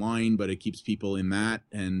players online, but it keeps people in that.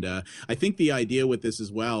 And I think the idea with this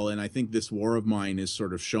as well, and I think this War of Mine is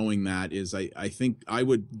sort of showing that, is I think I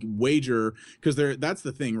would wager, because that's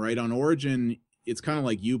the thing, right? On Origin, it's kind of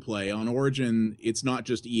like Uplay. On Origin, it's not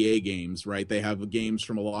just EA games, right? They have games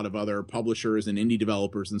from a lot of other publishers and indie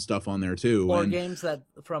developers and stuff on there too. Or games that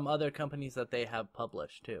from other companies that they have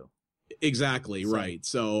published too. Exactly, right.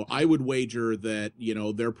 So I would wager that,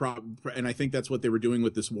 they're and I think that's what they were doing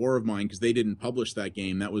with this War of Mine, because they didn't publish that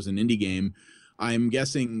game. That was an indie game. I'm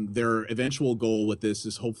guessing their eventual goal with this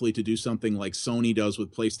is hopefully to do something like Sony does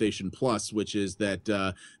with PlayStation Plus, which is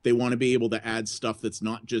that they want to be able to add stuff that's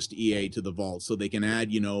not just EA to the vault. So they can add,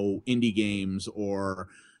 indie games or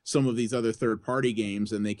some of these other third-party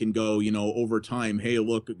games, and they can go, over time, hey,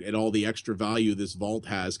 look at all the extra value this vault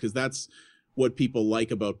has, because that's what people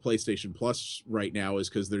like about PlayStation Plus right now, is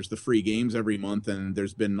because there's the free games every month, and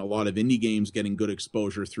there's been a lot of indie games getting good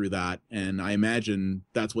exposure through that. And I imagine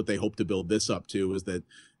that's what they hope to build this up to, is that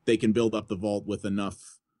they can build up the vault with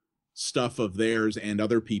enough stuff of theirs and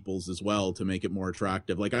other people's as well to make it more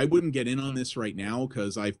attractive. Like, I wouldn't get in on this right now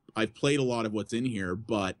because I've played a lot of what's in here,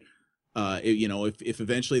 but if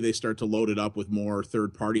eventually they start to load it up with more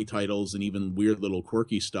third-party titles and even weird little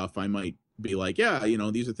quirky stuff, I might be like, yeah,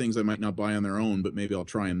 these are things I might not buy on their own, but maybe I'll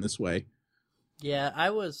try them this way. Yeah,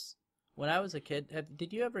 when I was a kid,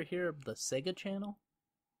 did you ever hear of the Sega Channel?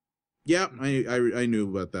 Yeah, I knew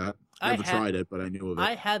about that. Never tried it, but I knew of it.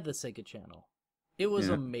 I had the Sega Channel. It was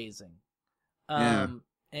amazing. Yeah.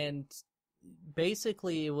 And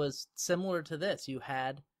basically it was similar to this. You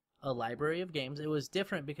had a library of games. It was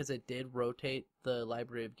different because it did rotate the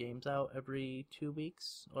library of games out every 2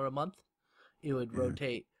 weeks or a month. It would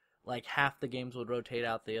rotate, like half the games would rotate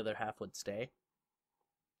out, the other half would stay.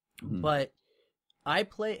 Mm-hmm. But I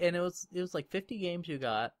play, and it was like 50 games you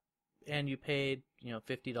got, and you paid,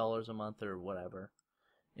 $50 a month or whatever.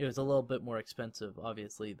 It was a little bit more expensive,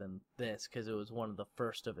 obviously, than this, because it was one of the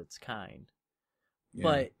first of its kind. Yeah.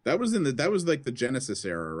 But that was like the Genesis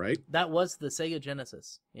era, right? That was the Sega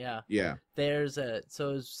Genesis. Yeah. Yeah.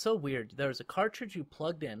 So it was so weird. There was a cartridge you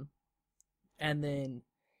plugged in, and then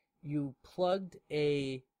you plugged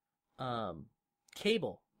a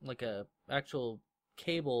cable, like a actual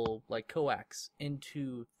cable, like coax,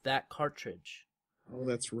 into that cartridge. Oh,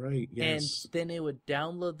 that's right. Yes. And then it would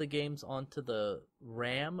download the games onto the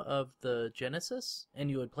RAM of the Genesis, and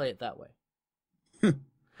you would play it that way.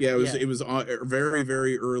 Yeah, it was very,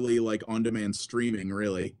 very early, like on-demand streaming,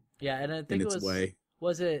 really. Yeah, and I think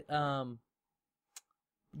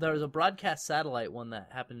there was a broadcast satellite one that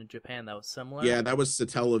happened in Japan that was similar. Yeah, that was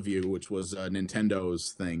Satellaview, which was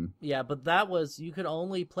Nintendo's thing. Yeah, but you could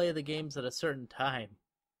only play the games at a certain time.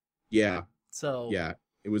 Yeah. So yeah,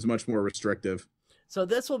 it was much more restrictive. So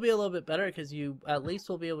this will be a little bit better because you at least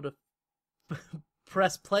will be able to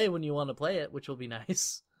press play when you want to play it, which will be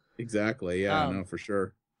nice. Exactly. Yeah, no, for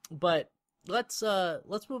sure. But let's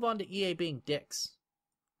move on to EA being dicks,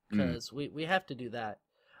 because we have to do that.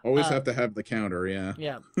 Always have to have the counter, yeah.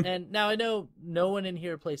 Yeah, and now I know no one in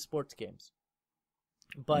here plays sports games,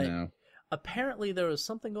 but apparently there was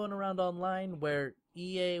something going around online where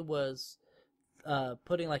EA was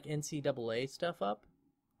putting like NCAA stuff up,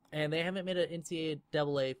 and they haven't made an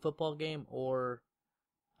NCAA football game or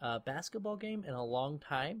basketball game in a long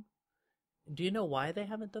time. Do you know why they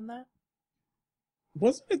haven't done that?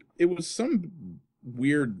 Wasn't it? It was some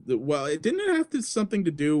weird. Well, it didn't have something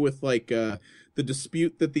to do with like the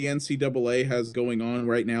dispute that the NCAA has going on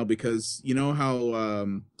right now, because you know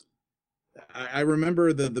how I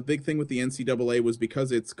remember the big thing with the NCAA was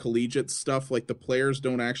because it's collegiate stuff. Like the players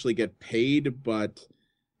don't actually get paid, but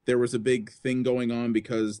there was a big thing going on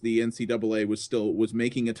because the NCAA was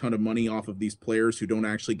making a ton of money off of these players who don't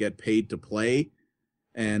actually get paid to play,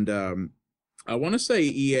 and I want to say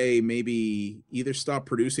EA maybe either stopped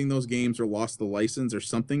producing those games or lost the license or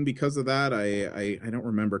something because of that. I don't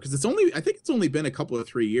remember, because I think it's only been a couple of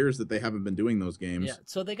 3 years that they haven't been doing those games. Yeah,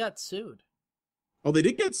 so they got sued. Oh, they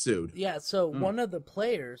did get sued. Yeah, so one of the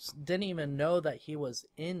players didn't even know that he was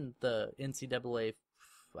in the NCAA,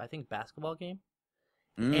 I think, basketball game.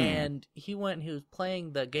 And he was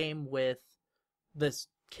playing the game with this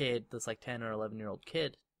kid, this like 10 or 11-year-old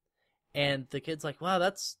kid. And the kid's like, wow,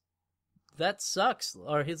 that sucks.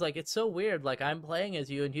 Or he's like, it's so weird. Like, I'm playing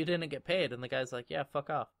as you and you didn't get paid. And the guy's like, yeah,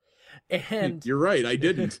 fuck off. And you're right, I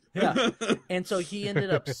didn't. Yeah. And so he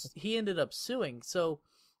ended up suing. So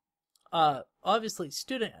obviously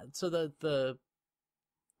the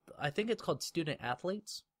I think it's called student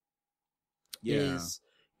athletes. Yeah.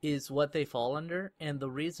 Is what they fall under, and the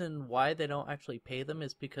reason why they don't actually pay them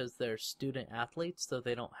is because they're student athletes, so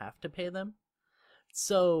they don't have to pay them.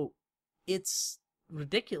 So it's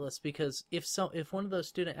ridiculous, because if one of those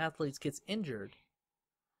student athletes gets injured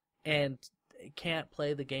and can't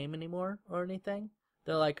play the game anymore or anything,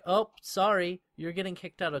 they're like, oh, sorry, you're getting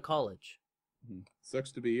kicked out of college.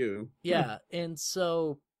 Sucks to be you. Yeah, and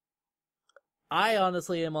so I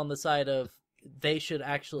honestly am on the side of they should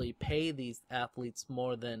actually pay these athletes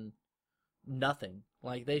more than nothing.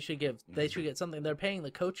 Like, they should get something. They're paying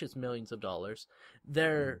the coaches millions of dollars.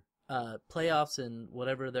 Their playoffs and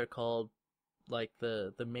whatever they're called, like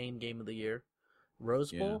the main game of the year,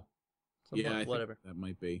 Rose Yeah. Bowl? Something Yeah, I like- think whatever. that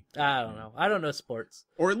might be. I don't know. I don't know sports.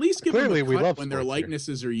 Or at least give them Clearly, a we cut love when their sports here.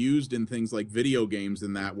 likenesses are used in things like video games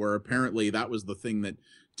and that, where apparently that was the thing that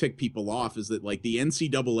ticked people off, is that like the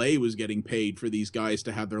NCAA was getting paid for these guys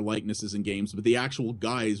to have their likenesses in games, but the actual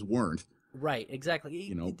guys weren't. Right, exactly.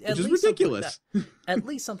 You know, At which is least something like ridiculous. that. At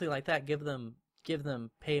least something like that. Give them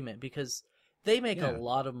payment, because they make Yeah. a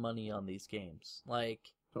lot of money on these games.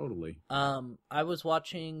 Like, Totally. I was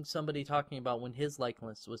watching somebody talking about when his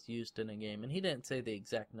likeness was used in a game, and he didn't say the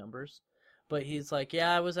exact numbers, but he's like,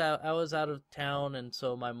 "Yeah, I was out of town, and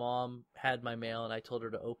so my mom had my mail, and I told her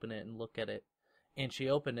to open it and look at it, and she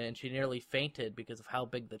opened it, and she nearly fainted because of how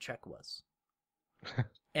big the check was." And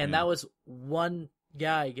Yeah. that was one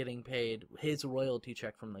guy getting paid his royalty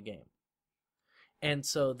check from the game. And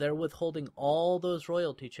so they're withholding all those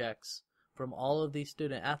royalty checks from all of these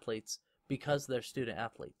student athletes because they're student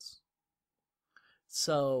athletes.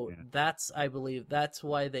 So Yeah. I believe that's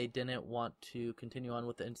why they didn't want to continue on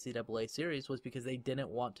with the NCAA series, was because they didn't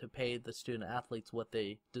want to pay the student athletes what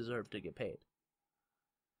they deserve to get paid.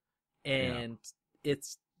 And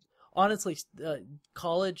it's honestly,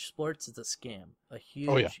 college sports is a scam, a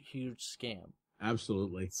huge, huge scam.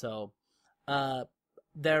 Absolutely. So,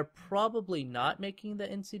 they're probably not making the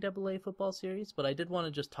NCAA football series, but I did want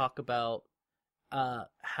to just talk about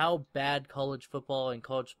how bad college football and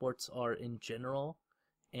college sports are in general,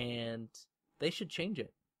 and they should change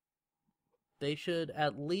it. They should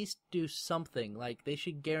at least do something. Like, they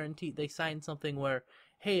should guarantee, they sign something where,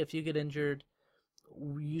 hey, if you get injured,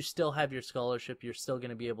 you still have your scholarship, you're still going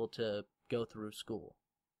to be able to go through school.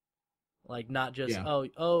 Like, not just,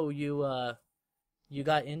 you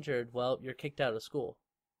got injured, well, you're kicked out of school.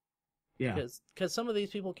 Yeah. Because some of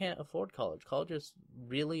these people can't afford college. College is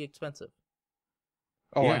really expensive.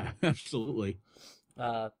 Oh, yeah, absolutely.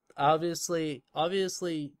 Obviously,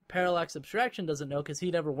 Parallax Abstraction doesn't know because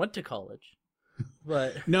he never went to college.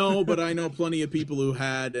 But No, but I know plenty of people who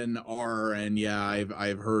had and are, and yeah,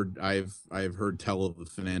 I've heard tell of the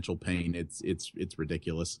financial pain. It's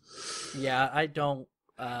ridiculous. yeah, I don't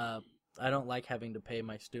like having to pay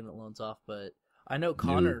my student loans off. But I know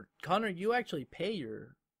Connor, you actually pay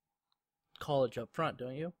your college up front,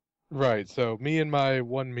 don't you? Right. So me and my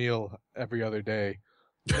one meal every other day.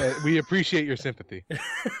 We appreciate your sympathy.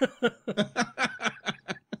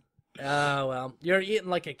 Oh, well, you're eating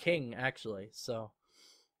like a king, actually. So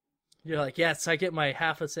you're like, yes, I get my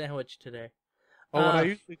half a sandwich today. Oh, what I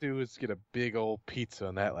usually do is get a big old pizza,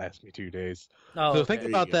 and that lasts me 2 days. Oh, So okay. think There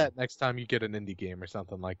you about go. that next time you get an indie game or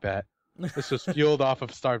something like that. It's just fueled off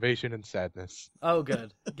of starvation and sadness. Oh,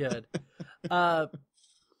 good, good.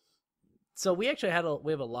 So we actually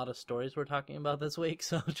we have a lot of stories we're talking about this week,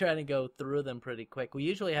 so I'm trying to go through them pretty quick. We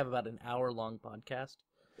usually have about an hour-long podcast.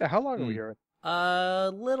 Yeah, how long are we here?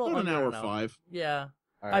 Little About an under hour 5. Yeah,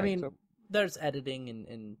 All I right, mean, so there's editing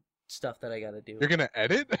and stuff that I gotta do. you're gonna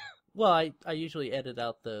edit? Well, I usually edit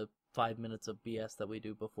out the 5 minutes of BS that we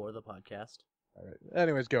do before the podcast. All right.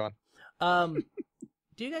 Anyways, go on.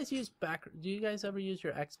 Do you guys ever use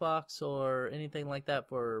your Xbox or anything like that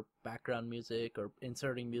for background music or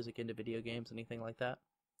inserting music into video games, anything like that?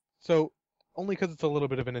 So, only because it's a little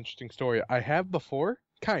bit of an interesting story. I have before,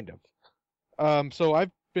 kind of. So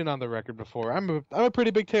I've been on the record before. I'm a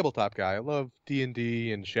pretty big tabletop guy. I love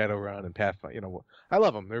D&D and Shadowrun and Pathfinder. You know, I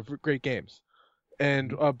love them. They're great games.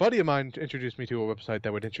 And a buddy of mine introduced me to a website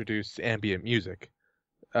that would introduce ambient music.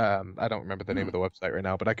 I don't remember the name of the website right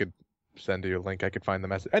now, but I could send you a link. I could find the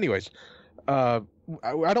message. Anyways, I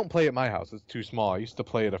don't play at my house. It's too small. I used to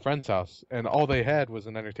play at a friend's house, and all they had was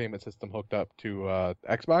an entertainment system hooked up to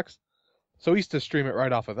Xbox. So I used to stream it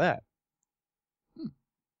right off of that.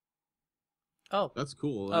 Oh, That's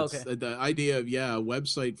cool. Oh, That's okay. the idea of a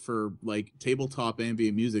website for like tabletop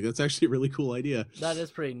ambient music. That's actually a really cool idea. that is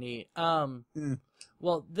pretty neat. Yeah.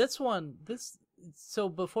 Well, so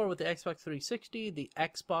before with the Xbox 360,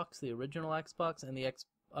 the original Xbox, and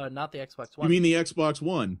not the Xbox One. You mean the Xbox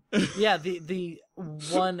One? Yeah, the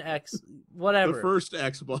One X, whatever. The first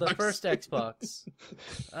Xbox. The first Xbox.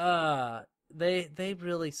 They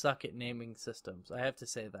really suck at naming systems. I have to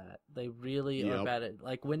say that. They really are Yep. bad at,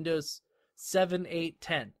 like, Windows 7, 8,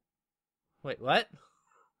 10. Wait, what?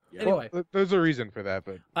 Yeah. Anyway, Well, there's a reason for that,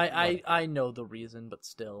 but I know the reason, but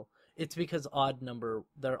still. It's because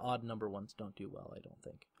their odd number ones don't do well, I don't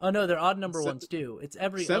think. Oh no, their odd number ones do. It's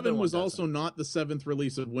every other 7 one was doesn't. also not the 7th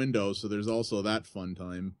release of Windows, so there's also that fun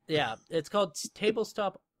time. Yeah, it's called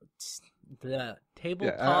Tabletop yeah, I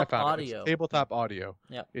Tabletop found it. Audio. It's tabletop audio.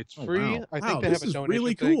 Yep. It's Oh, free. wow. I think Wow, they this have a is donation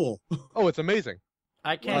really thing. cool. Oh, it's amazing.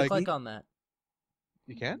 I can't Like- click on that.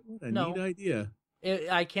 You can? What a No. neat idea.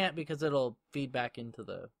 I can't because it'll feed back into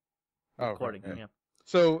the Oh, recording. okay. Yeah.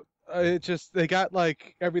 So it just they got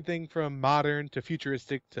like everything from modern to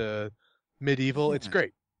futuristic to medieval. It's Yeah.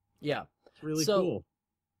 great. Yeah. It's really So- cool.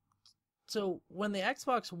 So when the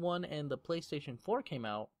Xbox One and the PlayStation 4 came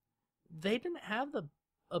out, they didn't have the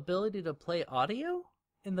ability to play audio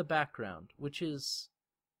in the background, which is,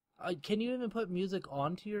 can you even put music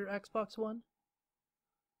onto your Xbox One?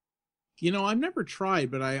 You know, I've never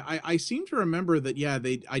tried, but I seem to remember that. Yeah,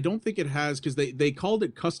 I don't think it has, because they called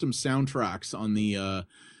it custom soundtracks on the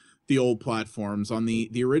old platforms. On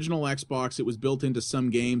the original Xbox, it was built into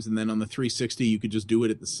some games, and then on the 360, you could just do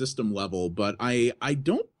it at the system level. But I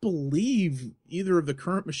don't believe either of the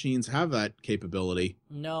current machines have that capability.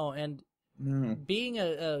 No, and No. being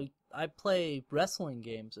I play wrestling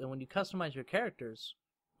games, and when you customize your characters,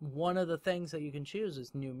 one of the things that you can choose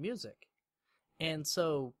is new music. And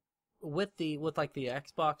so with like the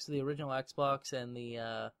Xbox, the original Xbox and the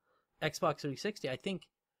Xbox 360, I think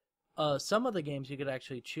some of the games you could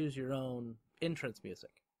actually choose your own entrance music,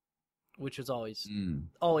 which is always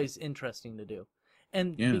interesting to do.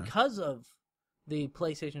 And Yeah. because of the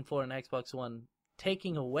PlayStation 4 and Xbox One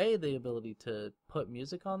taking away the ability to put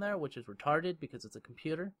music on there, which is retarded because it's a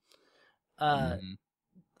computer, Mhm.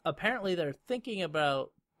 apparently they're thinking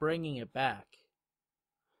about bringing it back.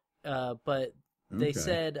 But they Okay.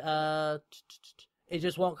 said it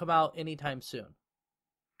just won't come out anytime soon.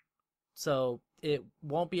 So it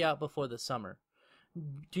won't be out before the summer.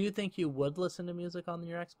 Do you think you would listen to music on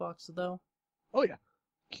your Xbox, though? Oh yeah.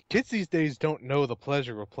 Kids these days don't know the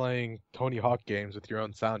pleasure of playing Tony Hawk games with your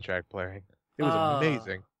own soundtrack playing. It was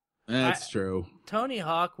amazing. That's true. Tony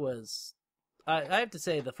Hawk was... I have to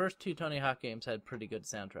say, the first two Tony Hawk games had pretty good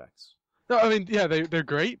soundtracks. No, I mean, yeah, they're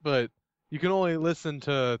great, but you can only listen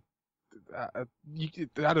to, I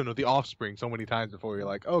don't know, The Offspring so many times before you're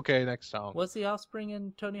like, okay, next song. Was the Offspring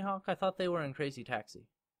in Tony Hawk? I thought they were in Crazy Taxi.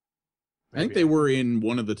 I think they were in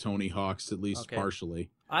one of the Tony Hawks, at least Okay.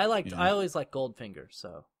 partially. I Yeah. always liked Goldfinger,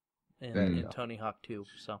 so There you in go. Tony Hawk 2.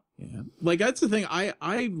 So Yeah, like that's the thing.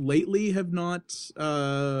 I lately have not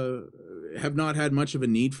had much of a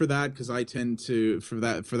need for that, because I tend to for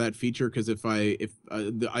that feature, because if I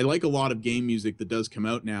like a lot of game music that does come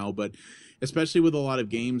out now, but especially with a lot of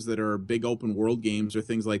games that are big open world games or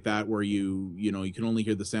things like that, where you can only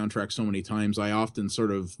hear the soundtrack so many times, I often sort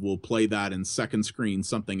of will play that and second screen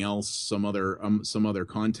something else, some other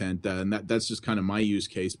content, and that's just kind of my use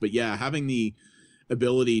case. But yeah, having the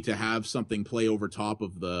ability to have something play over top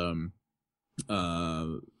of the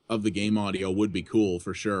game audio would be cool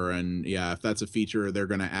for sure. And yeah, if that's a feature they're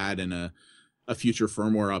going to add in a future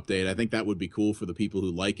firmware update, I think that would be cool for the people who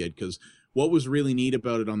like it. Because what was really neat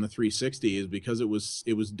about it on the 360 is because it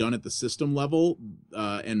was done at the system level,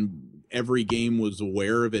 and every game was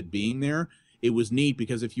aware of it being there. It was neat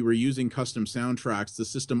because if you were using custom soundtracks, the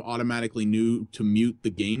system automatically knew to mute the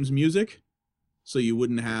game's music, so you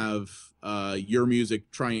wouldn't have your music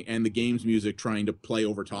trying and the game's music trying to play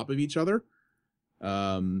over top of each other.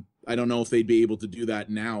 I don't know if they'd be able to do that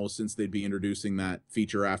now, since they'd be introducing that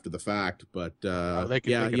feature after the fact. But They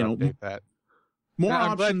can update that. more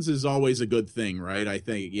I'm glad- options is always a good thing, right? I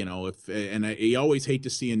think, you always hate to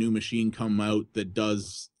see a new machine come out that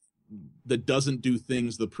doesn't do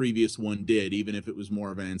things the previous one did, even if it was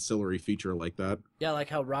more of an ancillary feature like that. yeah, like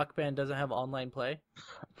how Rock Band doesn't have online play.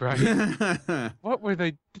 Right. What were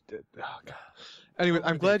they? Oh, God. Anyway, What were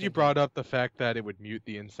I'm they glad you thinking? brought up the fact that it would mute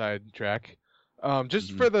the inside track.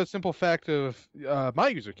 Just Mhm. for the simple fact of my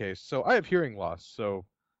user case. So I have hearing loss. So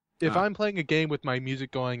if Ah. I'm playing a game with my music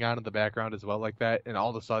going on in the background as well like that, and all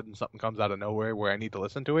of a sudden something comes out of nowhere where I need to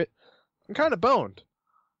listen to it, I'm kind of boned.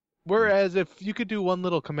 Whereas if you could do one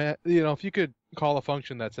little command, if you could call a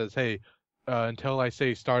function that says, hey, until I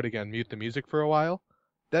say start again, mute the music for a while,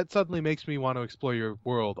 that suddenly makes me want to explore your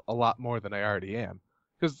world a lot more than I already am.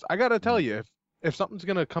 Because I gotta tell you, if something's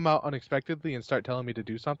gonna come out unexpectedly and start telling me to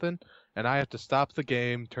do something, and I have to stop the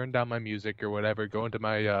game, turn down my music or whatever, go into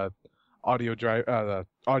my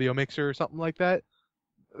audio mixer or something like that,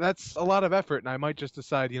 that's a lot of effort, and I might just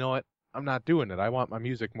decide, you know what, I'm not doing it. I want my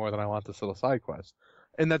music more than I want this little side quest.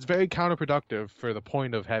 And that's very counterproductive for the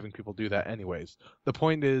point of having people do that anyways. The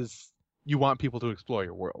point is, you want people to explore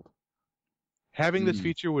your world. Having this Mm.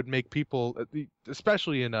 feature would make people,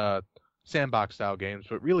 especially in sandbox style games,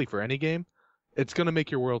 but really for any game, it's going to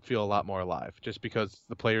make your world feel a lot more alive, just because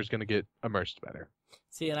the player's going to get immersed better.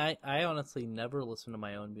 See, and I honestly never listen to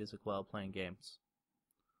my own music while playing games.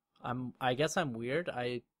 I guess I'm weird.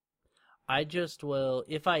 I just will,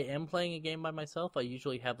 if I am playing a game by myself, I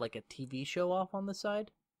usually have like a TV show off on the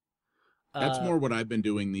side. That's more what I've been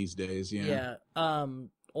doing these days. Yeah.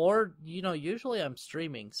 Or usually I'm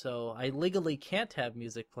streaming, so I legally can't have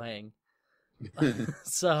music playing.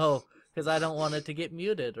 So, because I don't want it to get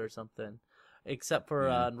muted or something. Except for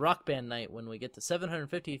Yeah. Rock Band Night when we get to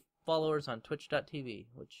 750 followers on Twitch.tv,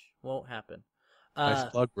 which won't happen.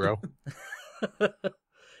 Nice plug, bro.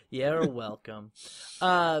 You're welcome.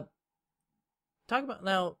 Talk about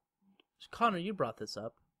now, Connor. You brought this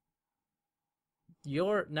up.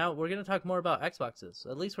 Now we're gonna talk more about Xboxes.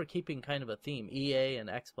 At least we're keeping kind of a theme: EA and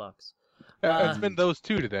Xbox. It's been those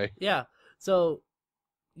two today. Yeah. So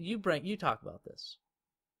you talk about this.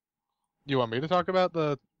 You want me to talk about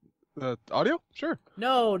the audio? Sure.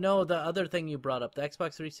 No, the other thing you brought up, the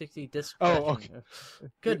Xbox 360 disc. Oh, tracking.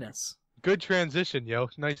 Goodness. Good transition, yo.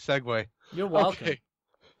 Nice segue. You're welcome. Okay.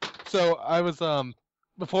 So I was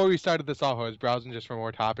before we started this off, I was browsing just for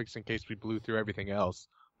more topics in case we blew through everything else,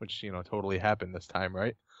 which totally happened this time,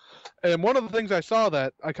 right? And one of the things I saw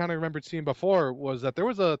that I kind of remembered seeing before was that there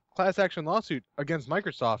was a class action lawsuit against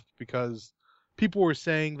Microsoft because people were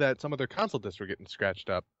saying that some of their console discs were getting scratched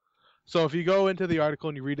up. So if you go into the article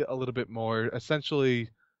and you read it a little bit more, essentially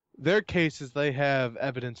their case is they have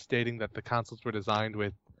evidence stating that the consoles were designed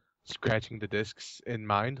with scratching the discs in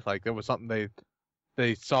mind. Like it was something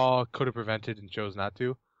they saw, could have prevented, and chose not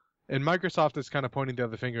to. And Microsoft is kind of pointing the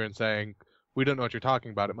other finger and saying, we don't know what you're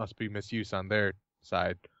talking about. It must be misuse on their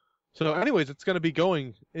side. So anyways, it's going to be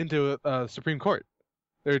going into Supreme Court.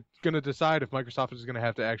 They're going to decide if Microsoft is going to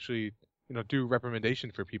have to actually, do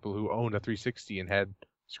reprimandation for people who owned a 360 and had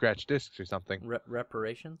scratched discs or something.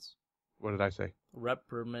 Reparations? What did I say?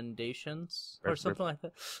 Reprimandations? Or something like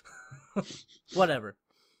that? Whatever.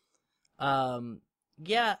 Yeah,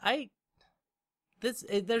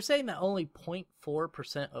 they're saying that only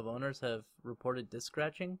 0.4% of owners have reported disc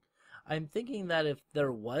scratching. I'm thinking that if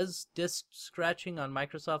there was disc scratching on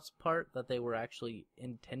Microsoft's part, that they were actually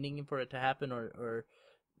intending for it to happen, or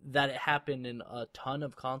that it happened in a ton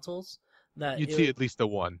of consoles. That you'd see at least a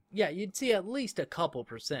one. Yeah, you'd see at least a couple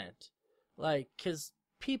percent. Like, because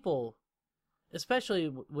people,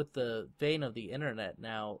 especially with the vein of the internet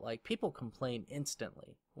now, like, people complain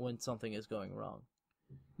instantly when something is going wrong.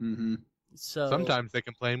 Mm-hmm. So sometimes they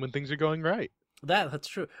complain when things are going right. That's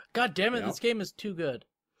true. God damn it, Yep. This game is too good.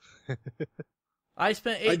 I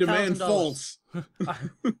spent $8,000. I demand false.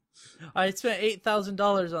 I spent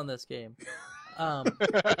 $8,000 on this game.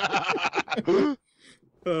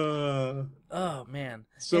 Oh man,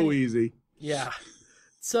 so easy. Yeah.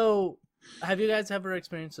 So, have you guys ever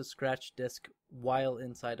experienced a scratch disc while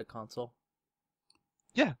inside a console?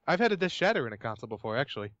 Yeah, I've had a disc shatter in a console before,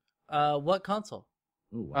 actually. What console?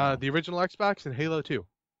 Oh, wow. The original Xbox and Halo 2.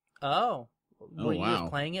 Oh. Were you wow.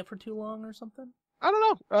 just playing it for too long or something? I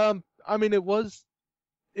don't know. I mean, it was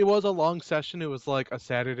a long session. It was like a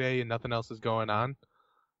Saturday and nothing else is going on.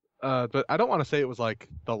 But I don't want to say it was like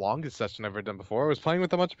the longest session I've ever done before. I was playing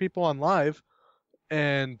with a bunch of people on live,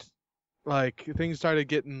 and like things started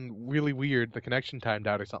getting really weird. The connection timed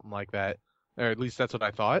out or something like that, or at least that's what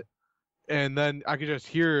I thought. And then I could just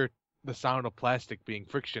hear the sound of plastic being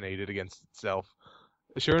frictionated against itself.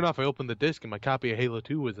 Sure enough, I opened the disc and my copy of Halo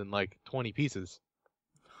 2 was in like 20 pieces.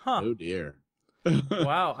 Huh. Oh dear.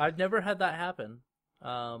 Wow, I've never had that happen.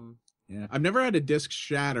 Yeah, I've never had a disc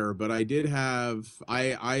shatter, but I did have.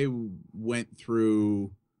 I went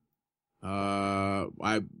through.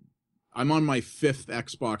 I'm on my 5th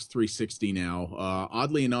Xbox 360 now.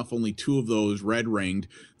 Oddly enough, only 2 of those red ringed.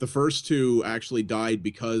 The first 2 actually died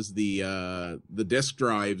because the disc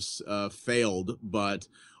drives failed, but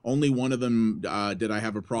only one of them did I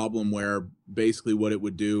have a problem where basically what it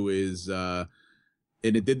would do is, and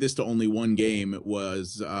it did this to only one game. It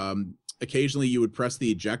was occasionally you would press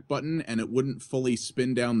the eject button and it wouldn't fully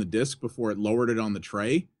spin down the disc before it lowered it on the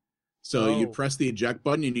tray. So you'd press the eject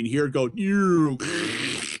button and you'd hear it go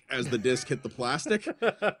as the disc hit the plastic.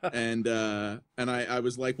 And I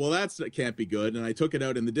was like, well, that can't be good. And I took it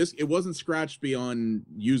out, and the disc, it wasn't scratched beyond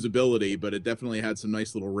usability, but it definitely had some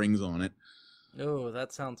nice little rings on it. Oh,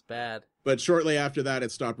 that sounds bad. But shortly after that,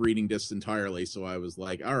 it stopped reading discs entirely. So I was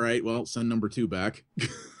like, all right, well, send number 2 back.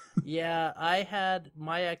 Yeah, I had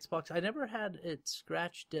my Xbox. I never had it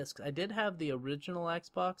scratch discs. I did have the original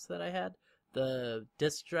Xbox that I had. The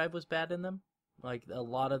disc drive was bad in them. Like, a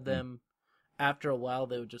lot of them, after a while,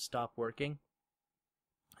 they would just stop working.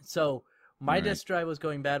 So, my disc drive was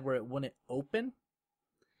going bad where it wouldn't open.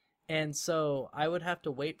 And so, I would have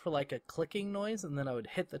to wait for, like, a clicking noise, and then I would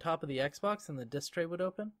hit the top of the Xbox, and the disc tray would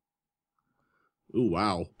open. Ooh,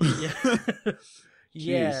 wow. Yeah.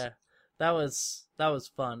 Yeah. That was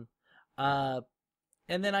fun. And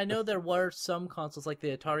then I know there were some consoles like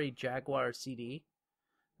the Atari Jaguar CD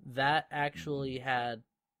that actually had,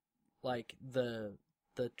 like, the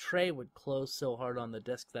tray would close so hard on the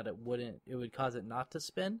disc that it would cause it not to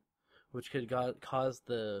spin, which could cause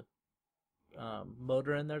the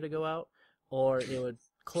motor in there to go out, or it would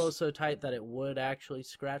close so tight that it would actually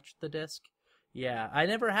scratch the disc. Yeah, I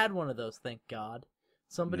never had one of those, thank God.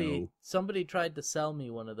 Somebody tried to sell me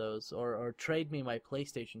one of those, or trade me my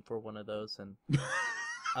PlayStation for one of those, and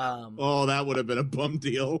oh, that would have been a bum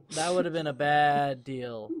deal. that would have been a bad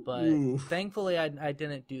deal. But Oof. thankfully, I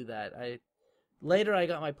didn't do that. Later I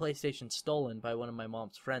got my PlayStation stolen by one of my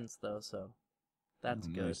mom's friends, though, so that's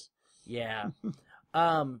good. Nice. Yeah.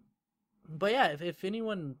 But yeah, if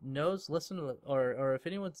anyone knows, listen to or if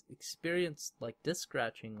anyone's experienced like disc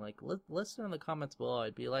scratching, like listen in the comments below.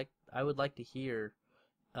 I would like to hear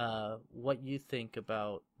what you think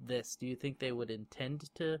about this. Do you think they would intend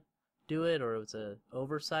to do it, or it was a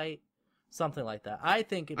oversight? Something like that. I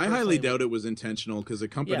highly doubt it was intentional, because a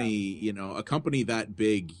company, a company that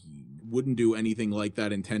big wouldn't do anything like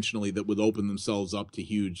that intentionally that would open themselves up to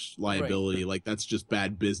huge liability. Right. Like, that's just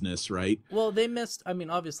bad business, right? Well,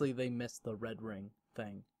 obviously they missed the Red Ring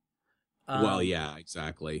thing. Well, yeah,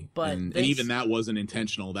 exactly. But and even that wasn't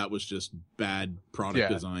intentional. That was just bad product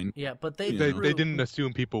design. Yeah, but they didn't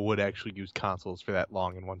assume people would actually use consoles for that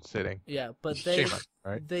long in one sitting. Yeah, but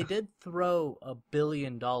they did throw $1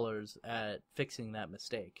 billion at fixing that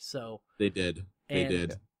mistake. So they did.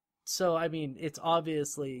 So I mean, it's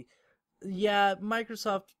obviously,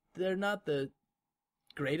 Microsoft. They're not the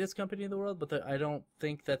greatest company in the world, but I don't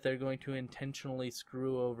think that they're going to intentionally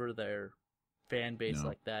screw over their fan base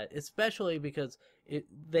like that, especially because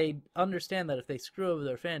they understand that if they screw over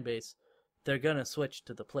their fan base, they're gonna switch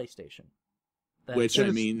to the PlayStation. Which,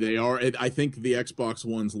 I mean, they are. I think the Xbox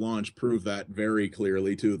One's launch proved that very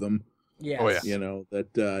clearly to them. Yes. Oh yeah.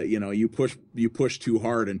 That you push too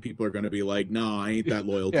hard and people are going to be like, "No, I ain't that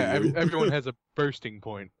loyal to you." Everyone has a bursting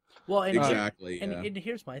point. Well, and exactly. And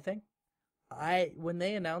here's my thing. When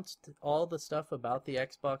they announced all the stuff about the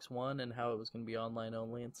Xbox One and how it was going to be online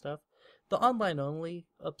only and stuff, the online only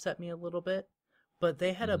upset me a little bit, but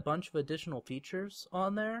they had a bunch of additional features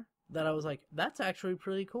on there that I was like, that's actually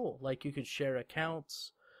pretty cool. Like, you could share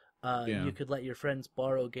accounts, you could let your friends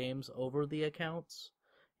borrow games over the accounts,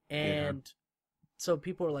 and so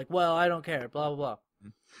people were like, well, I don't care, blah, blah,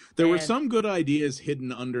 blah. There were some good ideas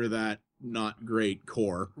hidden under that not great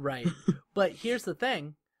core. Right. But here's the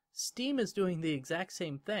thing. Steam is doing the exact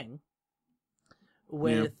same thing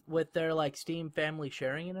with their like Steam family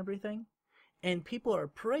sharing and everything, and people are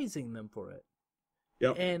praising them for it.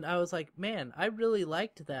 Yep. And I was like, man, I really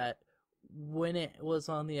liked that when it was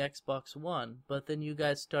on the Xbox One, but then you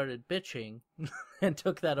guys started bitching and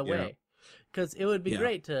took that away. Because it would be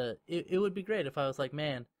great it would be great if I was like,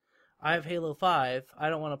 man, I have Halo 5, I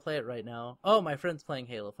don't want to play it right now. Oh, my friend's playing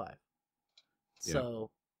Halo 5. So,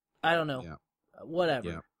 I don't know. Whatever.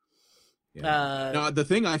 Yeah. Now, the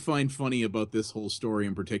thing I find funny about this whole story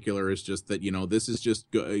in particular is just that, this is just,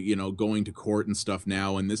 going to court and stuff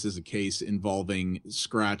now, and this is a case involving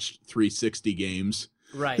scratched 360 games.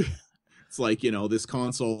 Right. It's like, this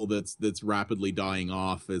console that's rapidly dying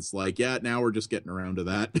off. It's like, now we're just getting around to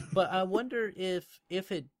that. But I wonder if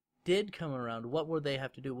it did come around, what would they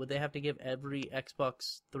have to do? Would they have to give every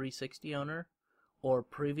Xbox 360 owner or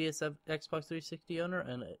previous Xbox 360 owner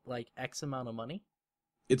like X amount of money?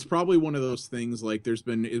 It's probably one of those things like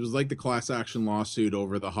it was like the class action lawsuit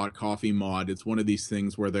over the hot coffee mod. It's one of these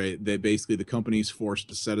things where they basically, the company's forced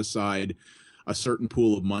to set aside a certain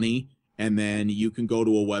pool of money, and then you can go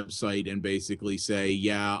to a website and basically say,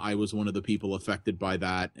 I was one of the people affected by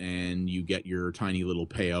that, and you get your tiny little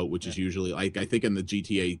payout, which is usually, like, I think in the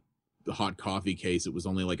GTA hot coffee case, it was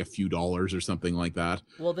only like a few dollars or something like that.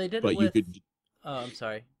 Well, they did but it with... you could... Oh, I'm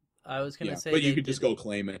sorry. I was going to say... But you could just go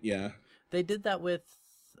claim it, They did that with...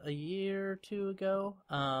 a year or two ago,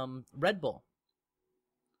 Red Bull.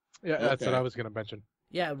 Yeah, that's what I was going to mention.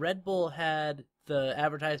 Yeah, Red Bull had the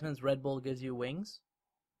advertisements, Red Bull gives you wings.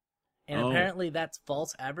 And apparently that's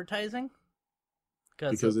false advertising.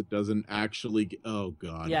 Because it doesn't actually... Oh,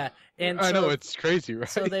 God. Yeah. And I know, it's crazy, right?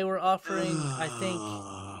 So they were offering,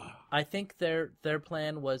 I think their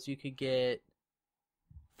plan was you could get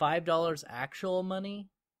 $5 actual money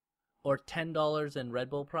or $10 in Red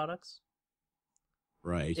Bull products.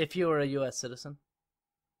 Right. If you were a U.S. citizen.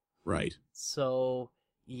 Right. So,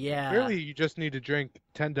 yeah. Really, you just need to drink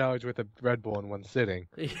 $10 worth of Red Bull in one sitting.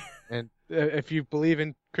 And if you believe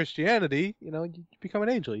in Christianity, you become an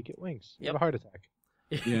angel. You get wings. You have a heart attack.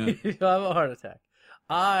 Yeah. You have a heart attack.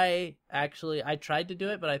 I tried to do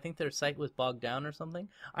it, but I think their site was bogged down or something.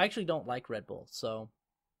 I actually don't like Red Bull, so...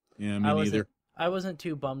 Yeah, me neither. I wasn't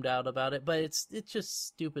too bummed out about it, but it's just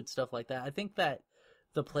stupid stuff like that. I think that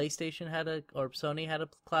the PlayStation or Sony had a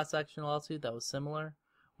class action lawsuit that was similar,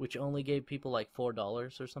 which only gave people like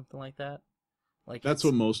 $4 or something like that. Like That's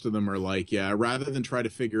what most of them are like, yeah. Rather than try to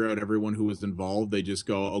figure out everyone who was involved, they just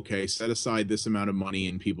go, okay, set aside this amount of money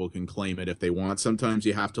and people can claim it if they want. Sometimes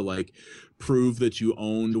you have to like prove that you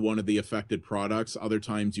owned one of the affected products. Other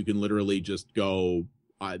times you can literally just go,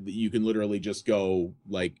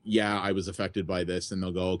 like, yeah, I was affected by this, and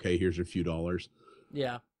they'll go, okay, here's your few dollars.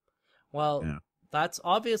 Yeah. Well, that's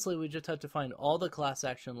obviously we just have to find all the class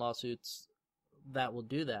action lawsuits that will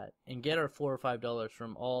do that and get our $4 or $5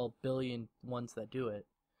 from all billion ones that do it.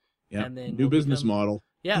 Yeah, and then new business model.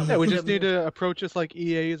 Yeah, we just need to approach this like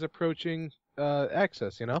EA is approaching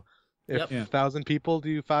Access. You know, if 1,000 people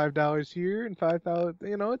do $5 here and $5,000,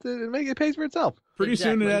 you know, it pays for itself. Pretty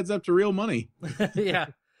soon it adds up to real money. Yeah,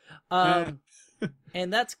 and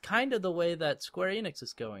that's kind of the way that Square Enix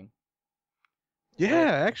is going.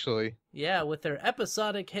 Yeah, actually. Yeah, with their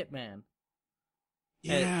episodic Hitman.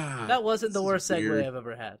 Yeah, that wasn't the worst segue weird. I've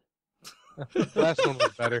ever had. Last one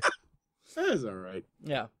was better. That is all right.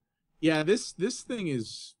 Yeah. Yeah, this thing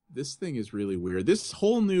is really weird. This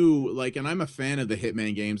whole new, like, and I'm a fan of the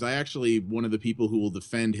Hitman games. I actually one of the people who will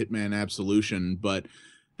defend Hitman Absolution, but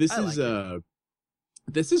this is a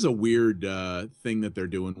weird thing that they're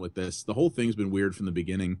doing with this. The whole thing's been weird from the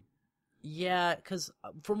beginning. Yeah, because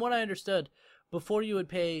from what I understood, before you would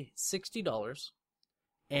pay $60,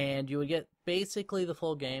 and you would get basically the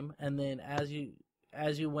full game, and then as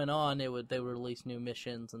you went on, they would release new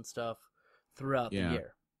missions and stuff throughout the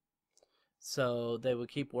year. So they would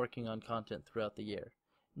keep working on content throughout the year.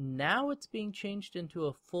 Now it's being changed into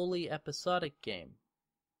a fully episodic game.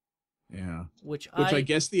 Yeah. Which I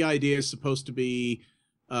guess the idea is supposed to be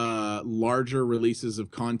larger releases of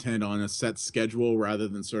content on a set schedule rather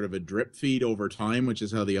than sort of a drip feed over time, which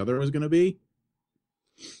is how the other was going to be.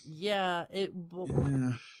 Yeah,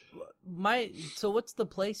 so what's the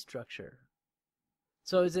play structure?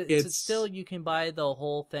 So is it still you can buy the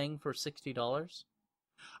whole thing for $60?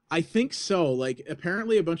 I think so. Like,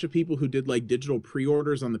 apparently a bunch of people who did like digital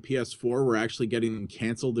pre-orders on the PS4 were actually getting them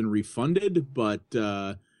canceled and refunded, but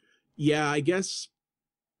yeah, I guess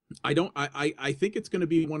I think it's going to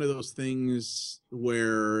be one of those things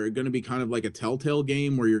where it's going to be kind of like a Telltale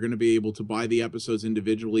game where you're going to be able to buy the episodes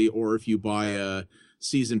individually, or if you buy a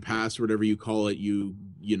season pass or whatever you call it, you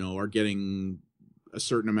know, are getting a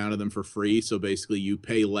certain amount of them for free. So basically you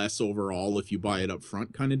pay less overall if you buy it up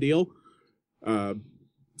front kind of deal. I'm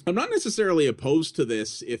not necessarily opposed to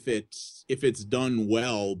this if it's done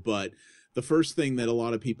well, but the first thing that a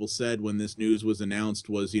lot of people said when this news was announced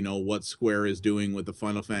was, you know, what Square is doing with the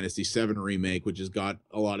Final Fantasy VII remake, which has got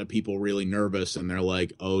a lot of people really nervous, and they're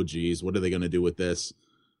like, oh geez, what are they going to do with this?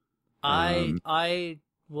 I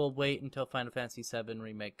will wait until Final Fantasy VII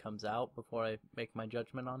remake comes out before I make my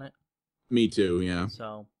judgment on it. Me too, yeah.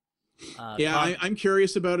 So, I'm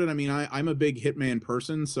curious about it. I mean, I'm a big Hitman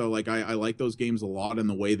person, so like I like those games a lot and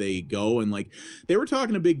the way they go. And like they were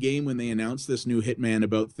talking a big game when they announced this new Hitman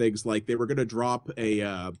about things like they were going to drop they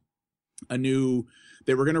were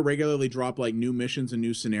going to regularly drop like new missions and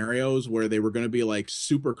new scenarios where they were going to be like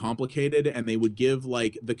super complicated, and they would give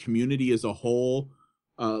like the community as a whole.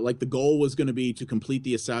 Like the goal was going to be to complete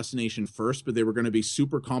the assassination first, but they were going to be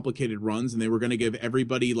super complicated runs, and they were going to give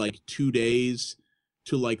everybody like 2 days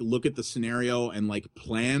to like look at the scenario and like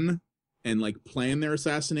plan their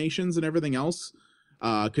assassinations and everything else,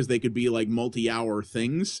 because they could be like multi-hour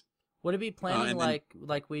things. Would it be planning like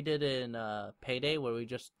we did in Payday, where we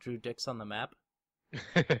just drew dicks on the map?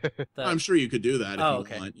 I'm sure you could do that if you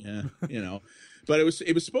want. Yeah, you know. But it was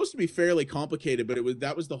supposed to be fairly complicated, but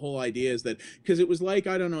that was the whole idea, is that because it was like,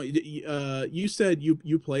 I don't know, you said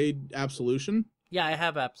you played Absolution? Yeah, I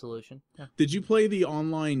have Absolution. Yeah. Did you play the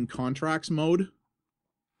online contracts mode?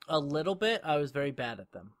 A little bit. I was very bad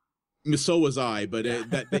at them. So was I, but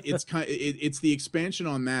it's the expansion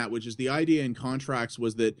on that, which is the idea in contracts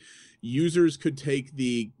was that users could take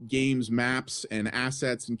the game's maps and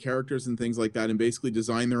assets and characters and things like that and basically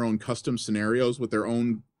design their own custom scenarios with their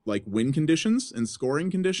own like win conditions and scoring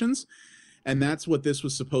conditions. And that's what this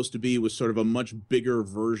was supposed to be, was sort of a much bigger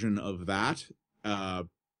version of that.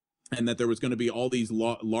 And that there was going to be all these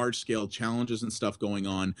large-scale challenges and stuff going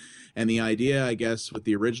on. And the idea, I guess, with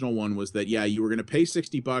the original one was that, yeah, you were going to pay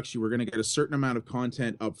 $60, you were going to get a certain amount of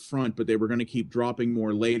content up front, but they were going to keep dropping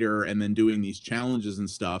more later and then doing these challenges and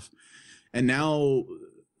stuff. And now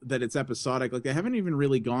that it's episodic, like they haven't even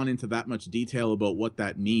really gone into that much detail about what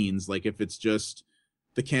that means. Like if it's just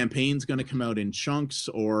the campaign's going to come out in chunks,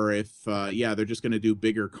 or if, they're just going to do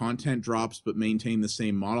bigger content drops but maintain the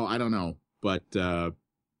same model. I don't know. But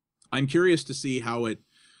I'm curious to see how it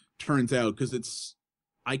turns out, because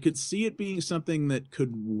I could see it being something that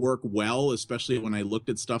could work well, especially when I looked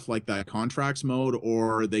at stuff like that contracts mode,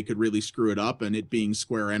 or they could really screw it up, and it being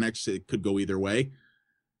Square Enix, it could go either way.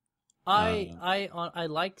 I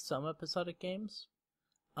like some episodic games.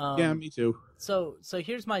 Yeah, me too. So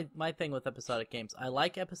here's my thing with episodic games. I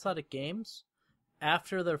like episodic games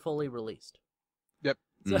after they're fully released. Yep.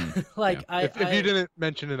 So, like Yeah. If you didn't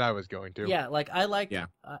mention it, I was going to. Yeah, like I like Yeah.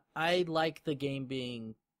 I like the game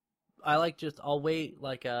being. I like just I'll wait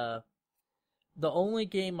like the only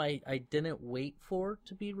game I didn't wait for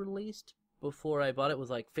to be released before I bought it was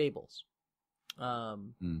like Fables,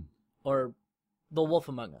 or The Wolf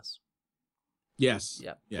Among Us. Yes.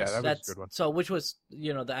 Yeah. Yeah, that was a good one. So, which was,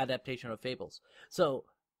 the adaptation of Fables. So,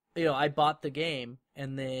 I bought the game,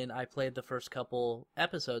 and then I played the first couple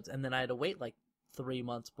episodes, and then I had to wait like 3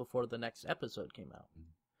 months before the next episode came out.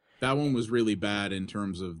 That one was really bad in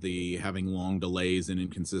terms of the having long delays and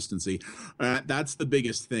inconsistency. That's the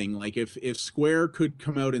biggest thing. Like if Square could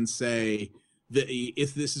come out and say that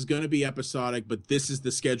if this is going to be episodic, but this is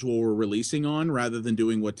the schedule we're releasing on, rather than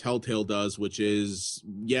doing what Telltale does, which is,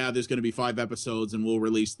 yeah, there's going to be 5 episodes and we'll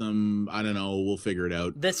release them. I don't know. We'll figure it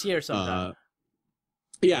out This year sometime.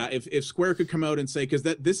 Yeah, if Square could come out and say, because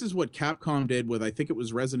this is what Capcom did with, I think it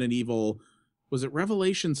was Resident Evil. Was it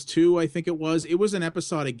Revelations 2? I think it was. It was an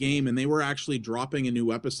episodic game, and they were actually dropping a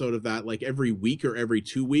new episode of that like every week or every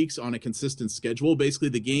 2 weeks on a consistent schedule. Basically,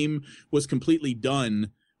 the game was completely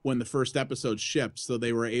done when the first episode shipped, so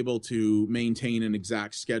they were able to maintain an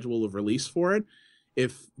exact schedule of release for it.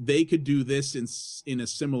 If they could do this in a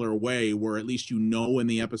similar way, where at least when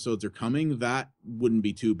the episodes are coming, that wouldn't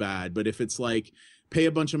be too bad. But if it's like, pay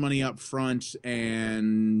a bunch of money up front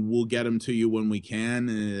and we'll get them to you when we can,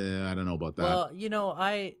 I don't know about that. Well,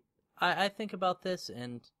 I think about this,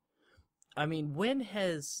 and I mean, when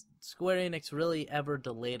has Square Enix really ever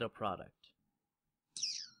delayed a product?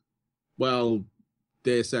 Well,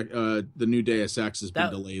 the new Deus Ex has been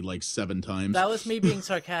delayed like 7 times. That was me being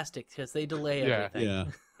sarcastic, because they delay everything. Yeah.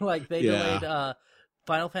 Like they delayed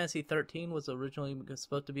Final Fantasy 13 was originally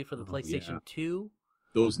supposed to be for the PlayStation 2.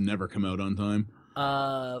 Those never come out on time.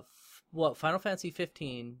 Final Fantasy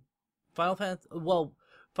 15. Final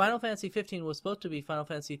Fantasy 15 was supposed to be Final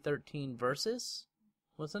Fantasy 13 Versus,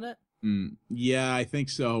 wasn't it? Yeah, I think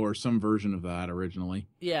so, or some version of that originally.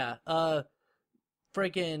 Yeah.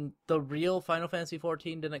 Freaking the real Final Fantasy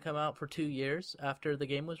 14 didn't come out for 2 years after the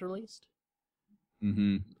game was released.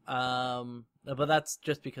 Mm-hmm. But that's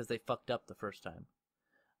just because they fucked up the first time.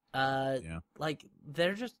 Yeah. Like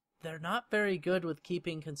they're not very good with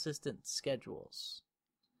keeping consistent schedules.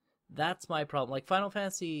 That's my problem. Like Final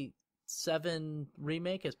Fantasy 7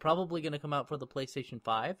 Remake is probably going to come out for the PlayStation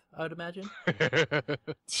 5, I would imagine.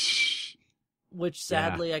 Which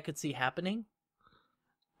sadly I could see happening.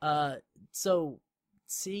 So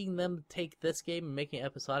seeing them take this game and making it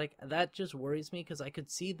episodic, that just worries me, because I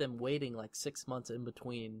could see them waiting like 6 months in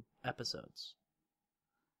between episodes.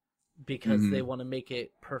 Because they want to make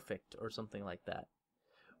it perfect or something like that.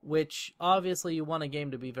 Which, obviously, you want a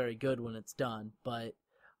game to be very good when it's done, but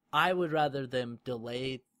I would rather them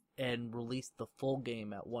delay and release the full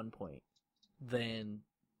game at one point than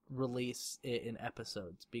release it in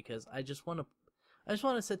episodes, because I just want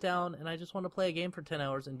to sit down and I just want to play a game for 10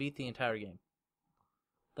 hours and beat the entire game.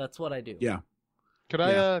 That's what I do. Yeah. Could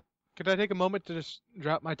I take a moment to just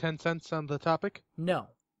drop my 10 cents on the topic? No.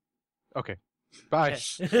 Okay. Bye.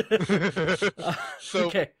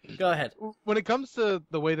 Okay, go ahead. When it comes to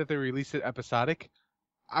the way that they release it episodic,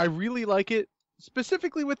 I really like it,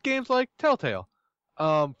 specifically with games like Telltale.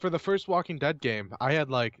 For the first Walking Dead game, I had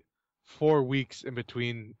like 4 weeks in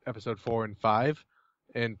between episode 4 and 5.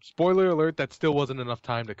 And spoiler alert, that still wasn't enough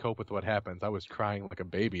time to cope with what happens. I was crying like a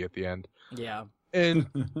baby at the end. Yeah. And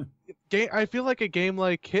I feel like a game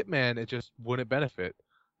like Hitman, it just wouldn't benefit.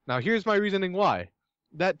 Now, here's my reasoning why.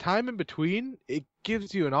 That time in between, it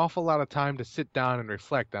gives you an awful lot of time to sit down and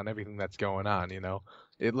reflect on everything that's going on,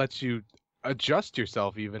 It lets you adjust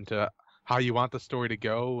yourself even to how you want the story to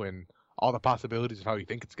go and all the possibilities of how you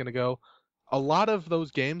think it's going to go. A lot of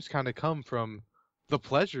those games kind of come from the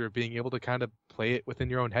pleasure of being able to kind of play it within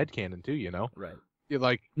your own headcanon too, Right. You're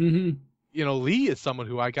like, Lee is someone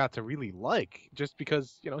who I got to really like just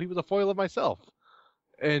because, he was a foil of myself.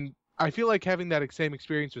 And I feel like having that same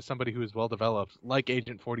experience with somebody who is well developed, like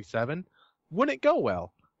Agent 47, wouldn't go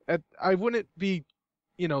well. I wouldn't be,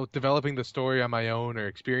 developing the story on my own or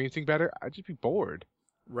experiencing better. I'd just be bored.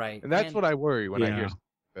 Right. And that's what I worry when I hear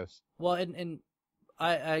this. Well, and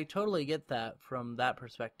I totally get that from that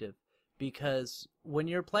perspective, because when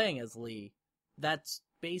you're playing as Lee, that's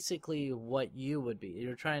basically what you would be.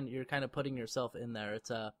 You're kind of putting yourself in there. It's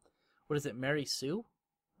what is it, Mary Sue?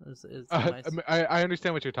 Is nice. I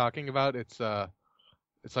understand what you're talking about.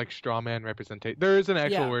 It's like straw man representation. There is an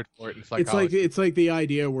actual Yeah. word for it in It's psychology. like the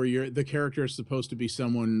idea where the character is supposed to be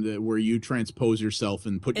someone where you transpose yourself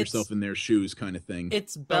and put yourself in their shoes, kind of thing.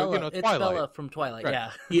 It's Bella. It's Twilight. Bella from Twilight.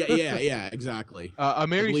 Right. Yeah. yeah, exactly. A I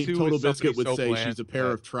Mary believe Sue Total is somebody Biscuit would so say bland she's a pair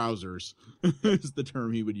that- of trousers. Is the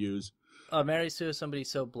term he would use. Mary Sue is somebody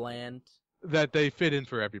so bland. that they fit in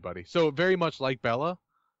for everybody. So very much like Bella.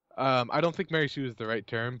 I don't think Mary Sue is the right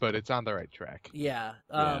term, but it's on the right track. Yeah.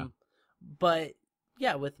 Yeah. But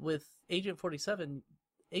yeah, with Agent 47,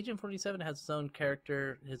 Agent 47 has his own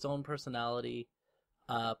character, his own personality,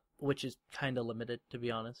 which is kind of limited, to be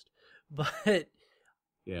honest. But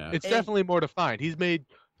Yeah. It's And- definitely more defined. He's made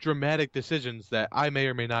dramatic decisions that I may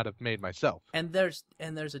or may not have made myself. and there's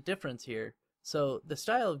a difference here. So the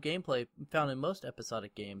style of gameplay found in most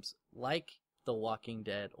episodic games, like The Walking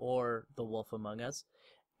Dead or The Wolf Among Us,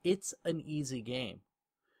 it's an easy game.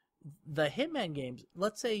 The Hitman games,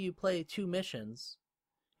 let's say you play 2 missions,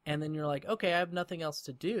 and then you're like, okay, I have nothing else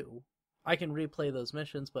to do. I can replay those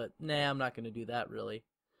missions, but nah, I'm not going to do that really.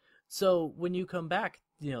 So when you come back,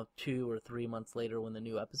 2 or 3 months later when the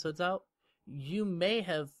new episode's out, you may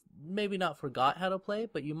have maybe not forgot how to play,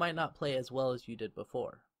 but you might not play as well as you did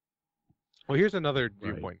before. Well, here's another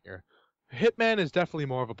Right. viewpoint here. Hitman is definitely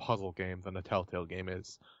more of a puzzle game than a Telltale game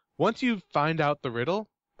is. Once you find out the riddle,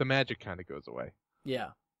 the magic kind of goes away.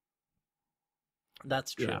 Yeah.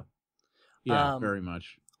 That's true. Yeah. Yeah, Um, very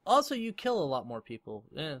much. Also, you kill a lot more people.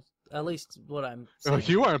 At least what I'm Oh, saying.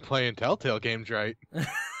 you aren't playing Telltale games right.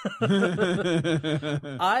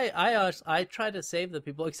 I try to save the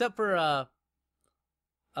people, except for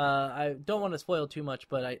I don't want to spoil too much,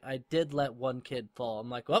 but I did let one kid fall. I'm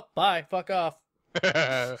like, well, bye, fuck off.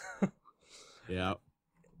 Yeah.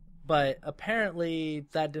 But apparently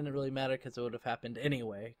that didn't really matter because it would have happened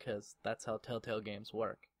anyway, because that's how Telltale games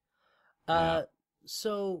work. Yeah.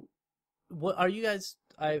 So what are you guys?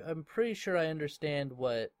 I'm pretty sure I understand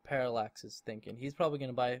what Parallax is thinking. He's probably going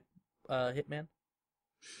to buy Hitman.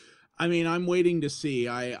 I mean, I'm waiting to see.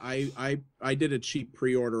 I did a cheap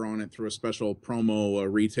pre-order on it through a special promo a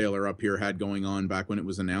retailer up here had going on back when it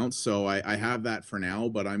was announced. So I have that for now,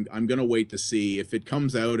 but I'm gonna wait to see if it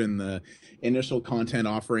comes out and the initial content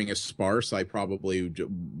offering is sparse. I probably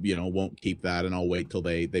won't keep that, and I'll wait till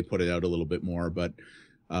they put it out a little bit more. But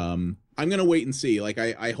I'm gonna wait and see. Like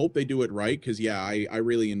I hope they do it right, because I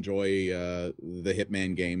really enjoy the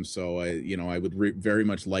Hitman game. So I would very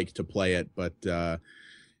much like to play it, but.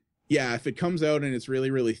 Yeah, if it comes out and it's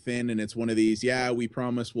really, really thin and it's one of these, we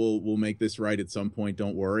promise we'll make this right at some point,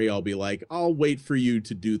 don't worry, I'll be like, I'll wait for you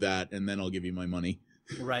to do that and then I'll give you my money.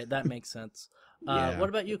 Right, that makes sense. Yeah. What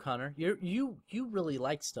about you, Connor? You really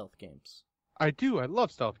like stealth games. I do. I love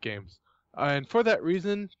stealth games, and for that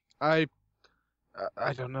reason, I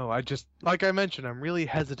don't know. I just, like I mentioned, I'm really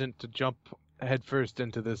hesitant to jump headfirst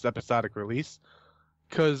into this episodic release,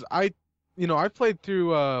 because I've played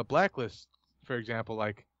through Blacklist, for example,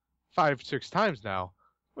 like 5-6 times now,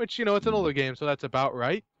 which it's an older game, so that's about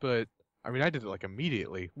right. But I mean, I did it like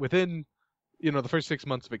immediately within the first 6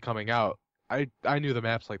 months of it coming out. I knew the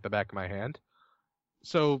maps like the back of my hand.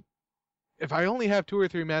 So if I only have 2 or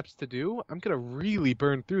 3 maps to do, I'm gonna really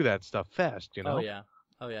burn through that stuff fast. Oh yeah.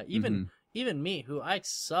 Even me, who I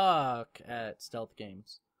suck at stealth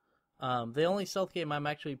games. The only stealth game I'm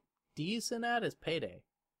actually decent at is Payday.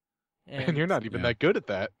 And you're not even that good at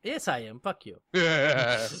that. Yes, I am. Fuck you.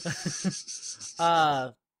 Yeah.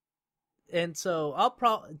 And so I'll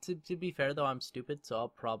to be fair though, I'm stupid, so I'll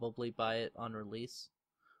probably buy it on release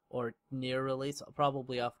or near release,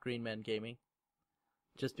 probably off Green Man Gaming.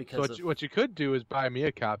 Just because So what you could do is buy me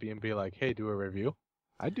a copy and be like, "Hey, do a review."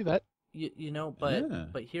 I'd do that.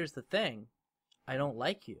 but here's the thing, I don't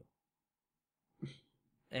like you.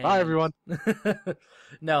 Bye, everyone.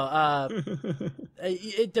 No,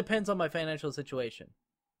 it depends on my financial situation.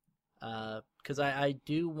 Because I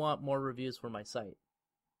do want more reviews for my site,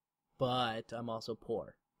 but I'm also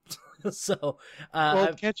poor. So,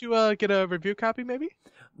 Well, can't you get a review copy, maybe?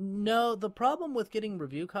 no, the problem with getting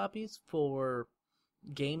review copies for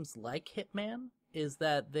games like Hitman is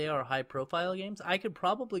that they are high-profile games. I could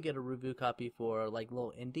probably get a review copy for like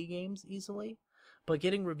little indie games easily, but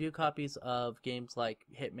getting review copies of games like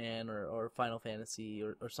Hitman or Final Fantasy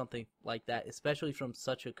or something like that, especially from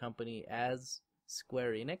such a company as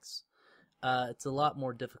Square Enix, it's a lot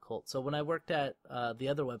more difficult. So when I worked at the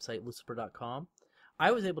other website, Lucifer.com,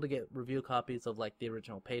 I was able to get review copies of like the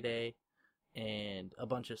original Payday and a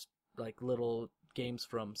bunch of like little games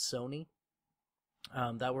from Sony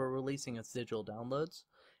that were releasing as digital downloads,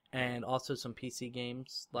 and also some PC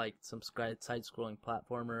games like some side-scrolling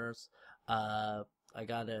platformers, I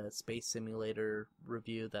got a Space Simulator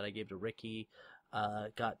review that I gave to Ricky.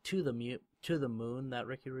 Got To the Moon that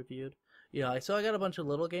Ricky reviewed. So I got a bunch of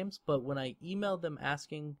little games, but when I emailed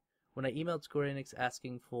Square Enix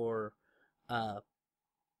asking for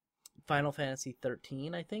Final Fantasy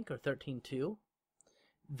 13, I think, or 13-2,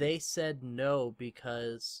 they said no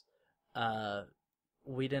because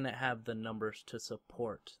we didn't have the numbers to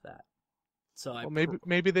support that. So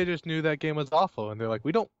maybe they just knew that game was awful, and they're like,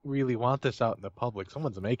 we don't really want this out in the public.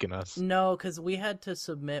 Someone's making us. No, because we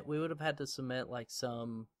would have had to submit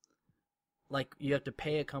you have to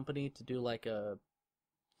pay a company to do like a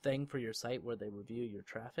thing for your site where they review your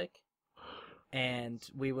traffic, and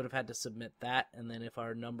we would have had to submit that, and then if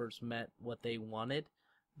our numbers met what they wanted,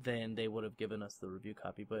 then they would have given us the review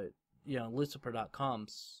copy. But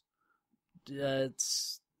Lucifer.com's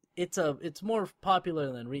it's more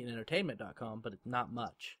popular than ReetonEntertainment.com, but it's not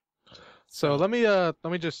much. So let me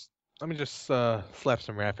just slap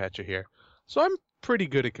some rap at you here. So I'm pretty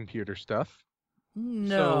good at computer stuff.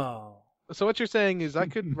 No. So what you're saying is I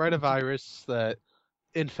could write a virus that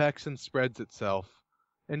infects and spreads itself,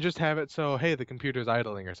 and just have it so, hey, the computer's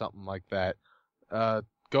idling or something like that.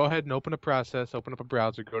 Go ahead and open a process, open up a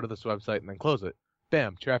browser, go to this website, and then close it.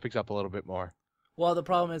 Bam, traffic's up a little bit more. Well, the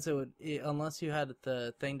problem is unless you had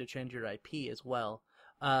the thing to change your IP as well.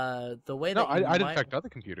 The way that I'd infect other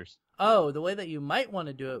computers. Oh, the way that you might want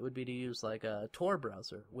to do it would be to use like a Tor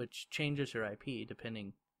browser, which changes your IP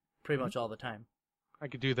depending pretty much all the time. I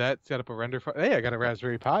could do that. Set up a render farm. Hey, I got a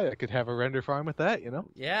Raspberry Pi. I could have a render farm with that.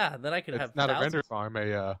 Yeah, then I could have. It's not thousands. a render farm,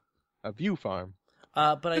 a view farm.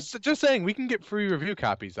 But just saying, we can get free review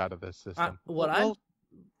copies out of this system. We'll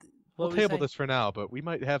table this for now, but we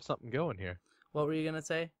might have something going here. What were you gonna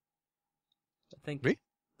say? Me?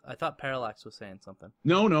 I thought Parallax was saying something.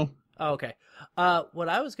 No. Oh, okay. What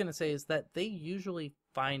I was gonna say is that they usually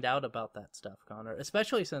find out about that stuff, Connor.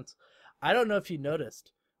 Especially since I don't know if you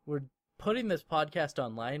noticed, we're putting this podcast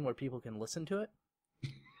online where people can listen to it.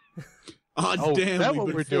 Damn! That's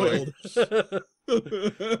what we're doing.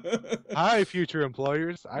 Hi, future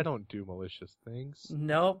employers. I don't do malicious things.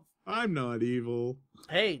 Nope. I'm not evil.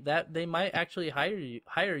 Hey, that they might actually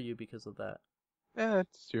hire you because of that. Yeah,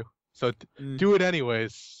 that's true. So do it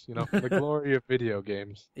anyways. The glory of video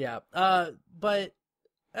games. Yeah. But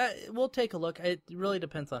we'll take a look. It really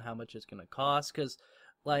depends on how much it's gonna cost. Because,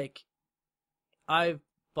 I've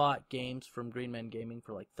bought games from Green Man Gaming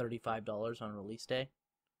for like $35 on release day.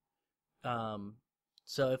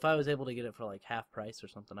 So if I was able to get it for like half price or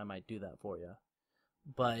something, I might do that for you.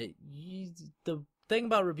 But the thing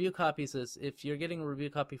about review copies is if you're getting a review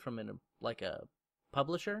copy from a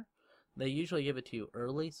publisher, they usually give it to you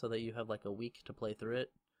early so that you have like a week to play through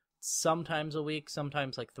it. Sometimes a week,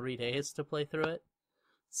 sometimes like 3 days to play through it.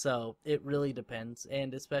 So it really depends.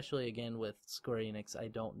 And especially again with Square Enix, I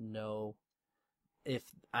don't know if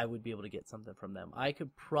I would be able to get something from them. I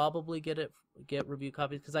could probably get review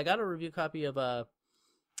copies because I got a review copy of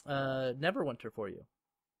Neverwinter for you.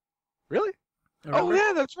 Really? Remember? Oh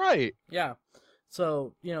yeah, that's right. Yeah.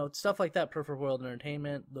 So, stuff like that, Perfect World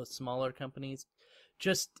Entertainment, those smaller companies,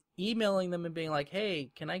 just emailing them and being like,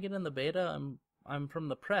 "Hey, can I get in the beta? I'm from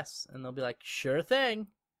the press," and they'll be like, "Sure thing."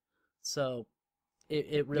 So,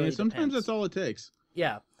 it really sometimes depends. that's all it takes.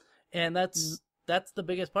 Yeah, and that's the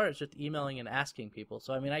biggest part. Is just emailing and asking people.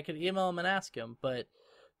 So, I mean, I could email them and ask them, but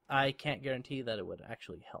I can't guarantee that it would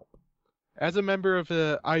actually help. As a member of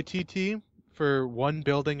the IT team for one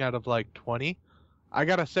building out of like 20, I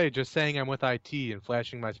gotta say, just saying I'm with IT and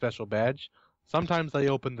flashing my special badge, sometimes they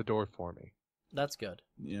open the door for me. That's good.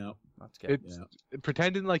 Yeah. That's good.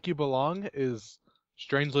 Pretending like you belong is,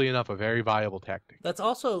 strangely enough, a very viable tactic. That's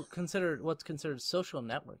also what's considered social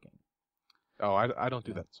networking. Oh, I don't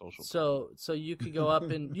do that social. So you could go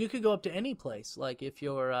up and you could go up to any place. Like if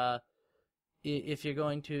you're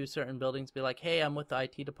going to certain buildings, be like, "Hey, I'm with the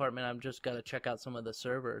IT department. I'm just gotta check out some of the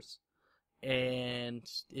servers," and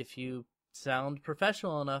if you sound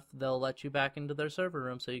professional enough, they'll let you back into their server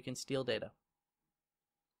room so you can steal data.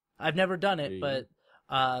 I've never done it, but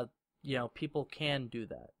people can do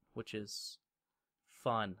that, which is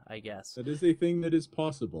fun, I guess. That is a thing that is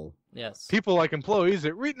possible. Yes. People like employees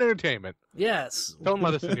at Reeton Entertainment. Yes. Don't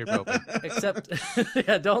let us in your building. Except,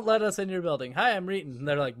 don't let us in your building. Hi, I'm Reeton. And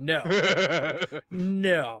they're like, no.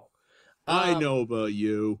 No. I know about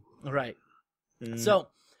you. Right. So,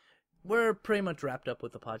 we're pretty much wrapped up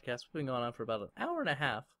with the podcast. We've been going on for about an hour and a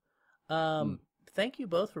half. Thank you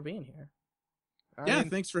both for being here.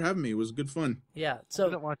 Thanks for having me. It was good fun. Yeah. So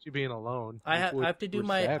I don't want you being alone. I have to do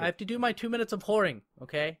my 2 minutes of whoring.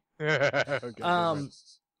 Okay. Okay.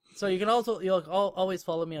 So you'll always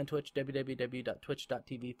follow me on Twitch,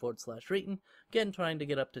 www.twitch.tv/Reeton. Again, trying to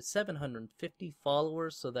get up to 750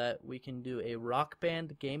 followers so that we can do a Rock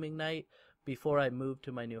Band gaming night before I move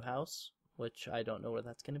to my new house, which I don't know where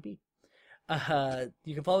that's going to be.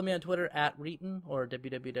 You can follow me on Twitter at Reeton or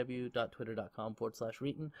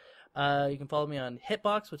www.twitter.com/Reeton. You can follow me on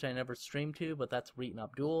Hitbox, which I never stream to, but that's Reeton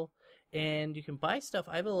Abdul. And you can buy stuff.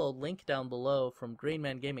 I have a little link down below from Green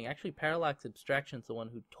Man Gaming. Actually, Parallax Abstraction's the one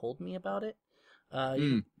who told me about it.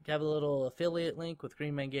 You have a little affiliate link with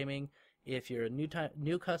Green Man Gaming. If you're a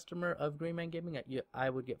new customer of Green Man Gaming, I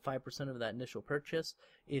would get 5% of that initial purchase.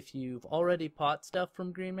 If you've already bought stuff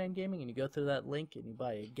from Green Man Gaming and you go through that link and you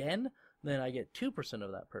buy again, then I get 2%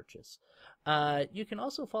 of that purchase. You can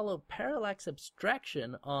also follow Parallax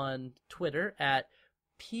Abstraction on Twitter at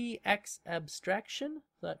PX Abstraction.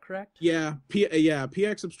 Is that correct? Yeah,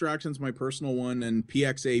 PX Abstraction's my personal one, and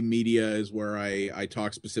PXA Media is where I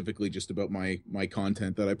talk specifically just about my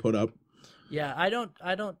content that I put up. Yeah, I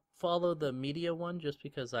don't follow the media one just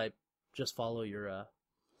because I just follow your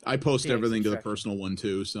I post PX everything to the Abstraction. personal one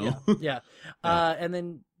too, so yeah. And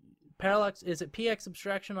then Parallax, is it PX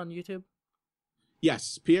Abstraction on YouTube?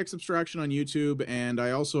 yes, PX Abstraction on YouTube, and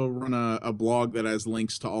I also run a blog that has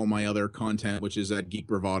links to all my other content, which is at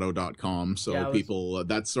geekbravado.com. So people,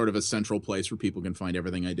 that's sort of a central place where people can find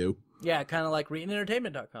everything I do. Yeah, kind of like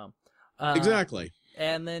ReetonEntertainment.com. Exactly.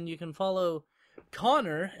 And then you can follow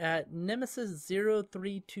Connor at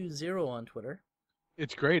Nemesis0320 on Twitter.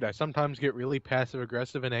 It's great. I sometimes get really passive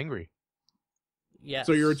aggressive and angry. Yes.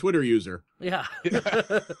 So you're a Twitter user. Yeah.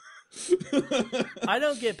 I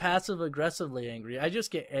don't get passive aggressively angry. I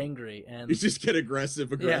just get angry and You just get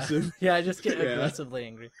aggressive. Yeah, I just get Yeah. aggressively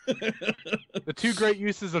angry. The two great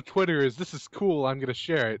uses of Twitter is this is cool, I'm going to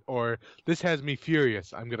share it, or this has me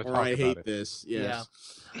furious, I'm going to Or talk I about hate it. this. Yes.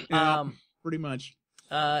 Yeah. Pretty much.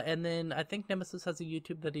 And then I think Nemesis has a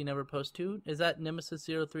YouTube that he never posts to. Is that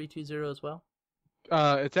Nemesis0320 as well?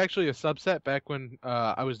 It's actually a subset back when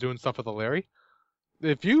I was doing stuff with Larry.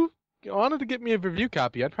 If you wanted to get me a review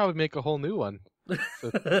copy, I'd probably make a whole new one. So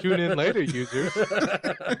tune in later, users.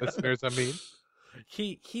 Listeners, I mean.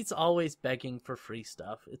 He's always begging for free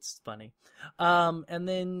stuff. It's funny. And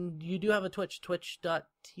then you do have a Twitch,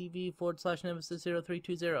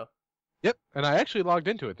 twitch.tv/Nemesis0320. Yep, and I actually logged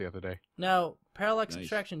into it the other day. Now, Parallax Nice.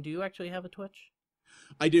 Abstraction, do you actually have a Twitch?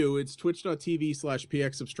 I do. It's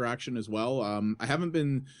twitch.tv/PX Abstraction as well. I haven't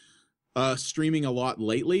been streaming a lot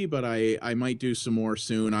lately, but I might do some more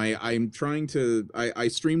soon. I'm trying to I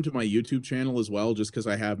stream to my YouTube channel as well, just because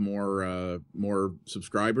I have more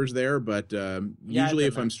subscribers there. But usually,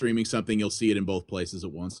 if I'm streaming something, you'll see it in both places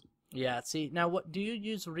at once. Yeah. See, now what do you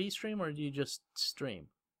use Restream or do you just stream?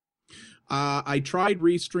 I tried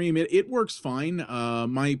Restream. It works fine.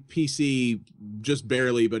 My PC just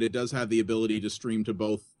barely, but it does have the ability to stream to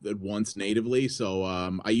both at once natively. So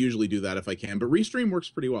I usually do that if I can. But Restream works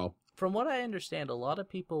pretty well. From what I understand, a lot of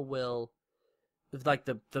people will, like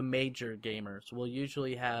the major gamers, will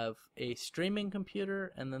usually have a streaming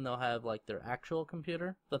computer and then they'll have like their actual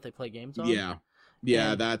computer that they play games on. Yeah.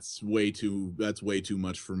 And- That's way too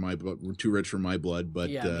much for too rich for my blood. But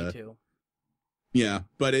yeah, me too. yeah,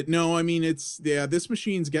 but this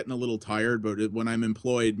machine's getting a little tired. But when I'm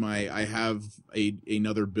employed, I have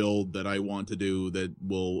another build that I want to do that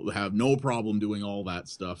will have no problem doing all that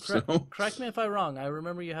stuff. Correct me if I'm wrong. I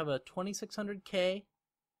remember you have a 2600K.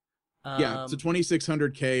 Yeah, it's a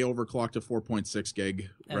 2600K overclocked to 4.6 gig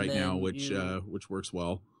And right now, then which works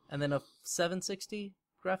well. And then a 760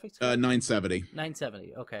 graphics card? 970.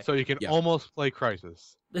 970. Okay. So you can almost play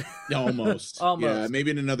Crysis. Almost. Almost. Yeah,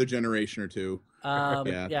 maybe in another generation or two.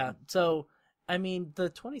 Yeah. Yeah. So, I mean,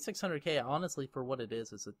 the 2600K, honestly, for what it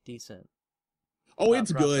is a decent. Oh,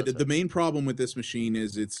 it's good. Processor. The main problem with this machine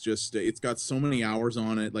is it's got so many hours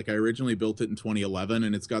on it. Like I originally built it in 2011,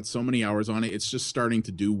 and it's got so many hours on it. It's just starting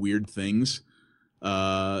to do weird things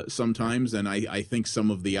sometimes, and I think some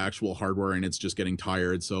of the actual hardware and it's just getting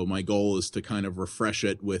tired. So my goal is to kind of refresh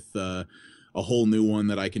it with a whole new one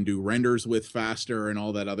that I can do renders with faster and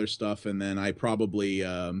all that other stuff. And then I probably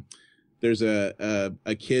there's a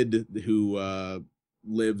kid who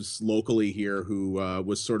lives locally here who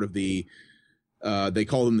was sort of the they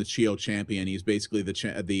call him the Chio champion. He's basically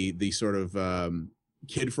the sort of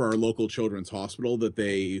kid for our local children's hospital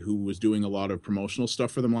who was doing a lot of promotional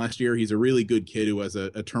stuff for them last year. He's a really good kid who has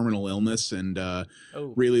a terminal illness and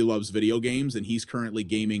really loves video games. And he's currently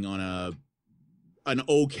gaming on an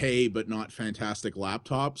okay but not fantastic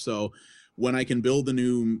laptop. So when I can build a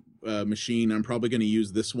new machine, I'm probably going to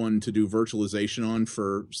use this one to do virtualization on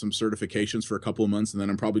for some certifications for a couple of months, and then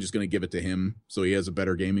I'm probably just going to give it to him so he has a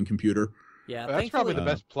better gaming computer. Yeah, That's probably the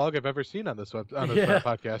thankfully, best plug I've ever seen on this Yeah.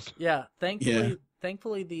 podcast. yeah,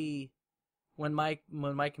 thankfully when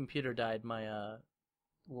my computer died, my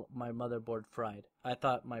motherboard fried. I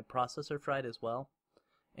thought my processor fried as well,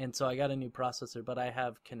 and so I got a new processor. But I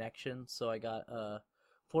have connection, so I got a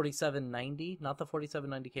 4790, not the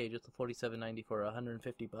 4790K, just the 4790 for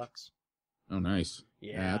 $150. Oh, nice.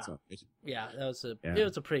 Yeah, that's all right. yeah, Yeah. it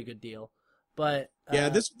was a pretty good deal. But Yeah,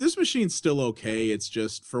 this machine's still okay. It's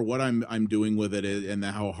just for what I'm doing with it and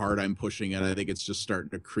how hard I'm pushing it. I think it's just starting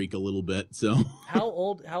to creak a little bit. So how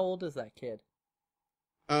old is that kid?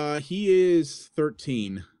 he is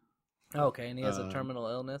 13. Okay, and he has a terminal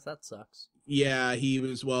illness. That sucks. Yeah, he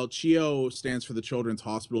was. Well, CHEO stands for the Children's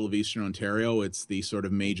Hospital of Eastern Ontario. It's the sort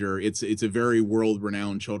of major. It's a very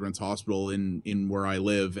world-renowned children's hospital in where I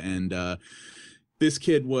live, and this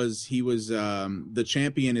kid was the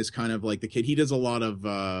champion. Is kind of like the kid. He does a lot of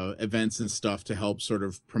events and stuff to help sort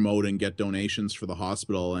of promote and get donations for the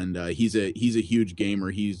hospital, and he's a huge gamer.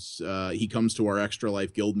 He comes to our Extra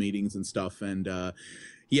Life Guild meetings and stuff, and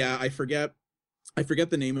yeah, I forget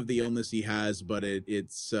the name of the illness he has, but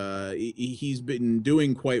he's been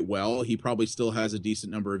doing quite well. He probably still has a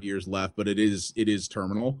decent number of years left, but it is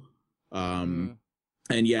terminal.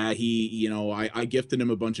 And yeah, I gifted him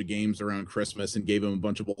a bunch of games around Christmas and gave him a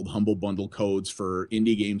bunch of old Humble Bundle codes for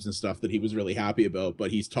indie games and stuff that he was really happy about.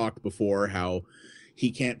 But he's talked before how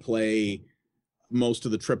he can't play most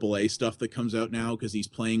of the AAA stuff that comes out now because he's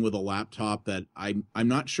playing with a laptop that I'm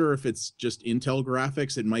not sure if it's just Intel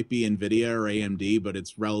graphics. It might be NVIDIA or AMD, but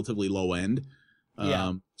it's relatively low end.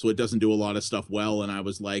 Yeah. So it doesn't do a lot of stuff well. And I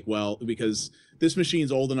was like, well, because this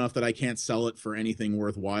machine's old enough that I can't sell it for anything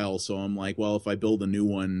worthwhile. So I'm like, well, if I build a new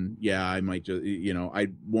one, yeah, I might just, I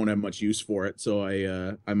won't have much use for it. So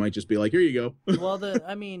I might just be like, here you go. Well, the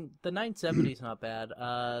 970 is not bad.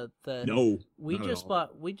 No, we not at just all.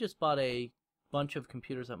 bought a bunch of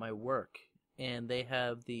computers at my work, and they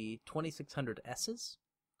have the 2600Ss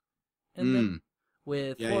in them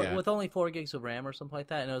with with only 4 gigs of RAM or something like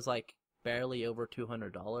that, and it was like barely over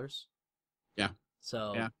 $200. Yeah.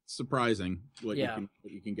 So yeah, surprising what Yeah.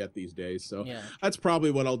 you can get these days. So yeah, that's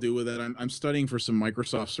probably what I'll do with it. I'm studying for some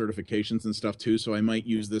Microsoft certifications and stuff too, so I might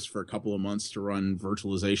use this for a couple of months to run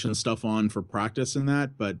virtualization stuff on for practice and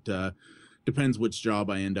that. But depends which job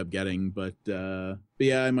I end up getting. But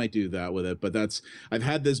yeah, I might do that with it. But I've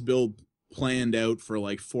had this build planned out for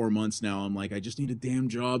like 4 months now. I'm like, I just need a damn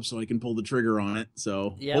job so I can pull the trigger on it.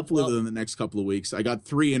 So Yeah, hopefully well- within the next couple of weeks. I got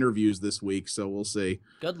 3 interviews this week, so we'll see.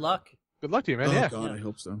 good luck. Good luck to you, man. Oh yeah. God, Yeah. I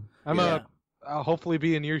hope so. Yeah. I'll hopefully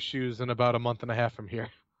be in your shoes in about a month and a half from here.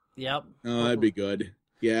 Yep. Oh, that'd be good.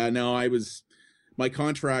 Yeah, no, my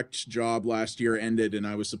contract job last year ended and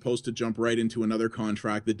I was supposed to jump right into another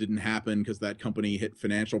contract that didn't happen because that company hit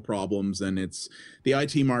financial problems, and the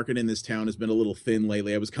IT market in this town has been a little thin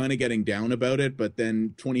lately. I was kind of getting down about it, but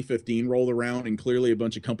then 2015 rolled around and clearly a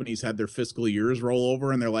bunch of companies had their fiscal years roll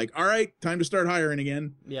over and they're like, all right, time to start hiring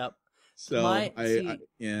again. Yep. So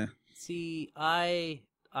yeah. See, I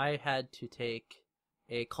had to take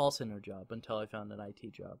a call center job until I found an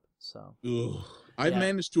IT job. So Ugh. I've Yeah.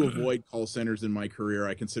 managed to avoid call centers in my career.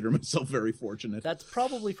 I consider myself very fortunate. that's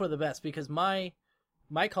probably for the best, because my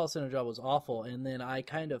call center job was awful, and then I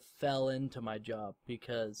kind of fell into my job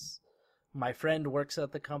because my friend works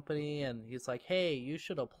at the company and he's like, "Hey, you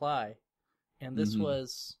should apply." And this Mhm.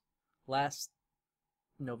 was last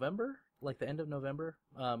November, like the end of November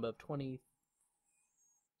of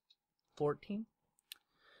 2014.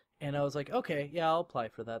 And I was like, "Okay, yeah, I'll apply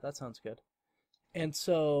for that. That sounds good." And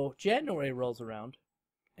so January rolls around,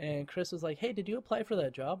 and Chris is like, "Hey, did you apply for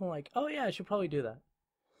that job?" I'm like, "Oh yeah, I should probably do that."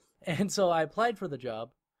 And so I applied for the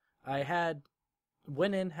job.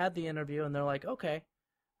 Went in, had the interview, and they're like, "Okay,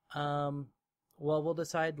 well, we'll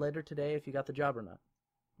decide later today if you got the job or not."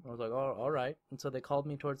 I was like, "Oh, all right." And so they called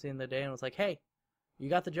me towards the end of the day and was like, "Hey, you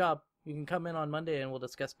got the job. You can come in on Monday and we'll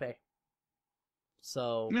discuss pay."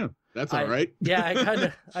 So Yeah, that's all right.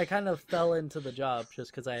 yeah, I kind of fell into the job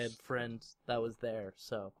just because I had friends that was there.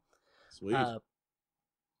 So, Sweet.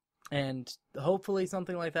 and hopefully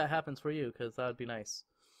something like that happens for you, because that would be nice.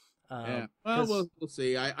 Yeah. 'Cause- Well, we'll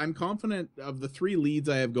see. I'm confident of the 3 leads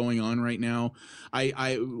I have going on right now.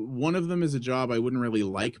 One of them is a job I wouldn't really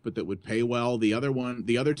like, but that would pay well. The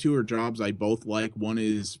other 2 are jobs I both like. One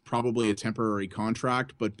is probably a temporary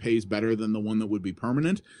contract, but pays better than the one that would be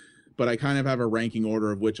permanent. But I kind of have a ranking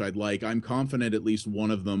order of which I'd like. I'm confident at least one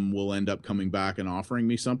of them will end up coming back and offering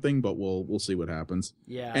me something, but we'll see what happens.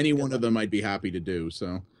 yeah, Any good one of luck. them I'd be happy to do.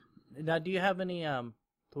 So Now, do you have any?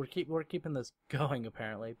 We're keeping this going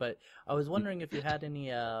apparently, but I was wondering if you had any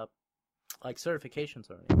like certifications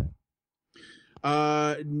or anything.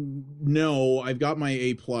 No, I've got my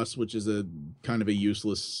A plus, which is a kind of a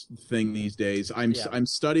useless thing these days. I'm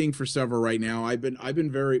studying for several right now. I've been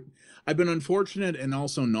unfortunate and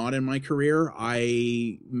also not in my career.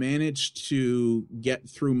 I managed to get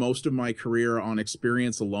through most of my career on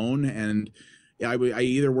experience alone, and I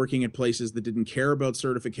either working at places that didn't care about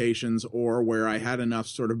certifications or where I had enough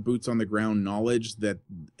sort of boots on the ground knowledge that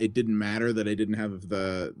it didn't matter that I didn't have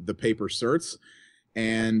the paper certs.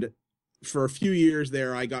 And for a few years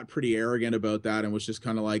there, I got pretty arrogant about that and was just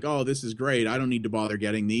kind of like, oh, this is great. I don't need to bother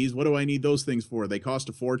getting these. What do I need those things for? They cost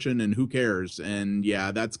a fortune and who cares? And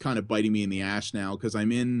yeah, that's kind of biting me in the ass now because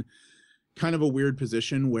I'm in kind of a weird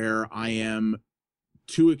position where I am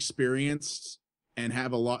too experienced and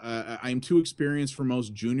have a lot. I'm too experienced for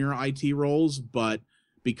most junior IT roles, but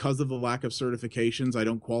because of the lack of certifications, I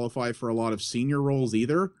don't qualify for a lot of senior roles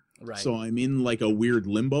either. Right. So I'm in like a weird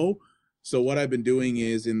limbo. So what I've been doing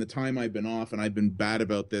is in the time I've been off, and I've been bad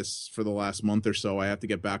about this for the last month or so, I have to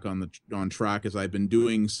get back on track as I've been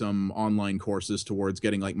doing some online courses towards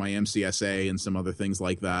getting like my MCSA and some other things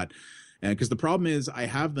like that. And because the problem is I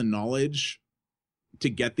have the knowledge to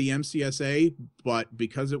get the MCSA, but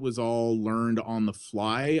because it was all learned on the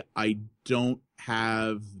fly, I don't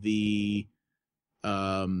have the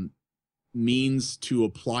means to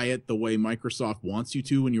apply it the way Microsoft wants you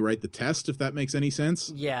to when you write the test, if that makes any sense.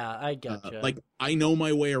 Yeah, I gotcha. Like, I know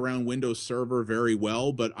my way around Windows Server very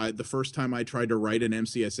well, but the first time I tried to write an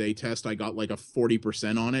MCSA test, I got like a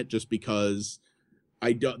 40% on it just because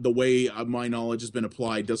the way my knowledge has been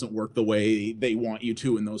applied doesn't work the way they want you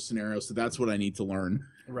to in those scenarios. So that's what I need to learn.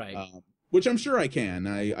 Right. Which I'm sure I can.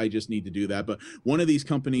 I just need to do that. But one of these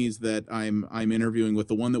companies that I'm interviewing with,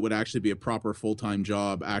 the one that would actually be a proper full-time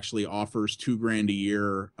job, actually offers $2,000 a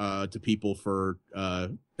year to people for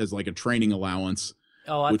as like a training allowance.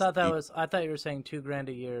 Oh, I thought you were saying $2,000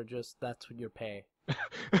 a year. Just that's what your pay.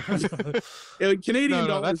 Canadian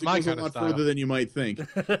dollars goes a lot further than you might think.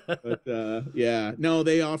 But yeah, no,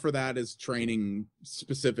 they offer that as training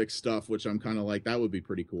specific stuff, which I'm kind of like, that would be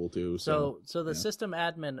pretty cool too. So the system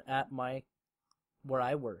admin at where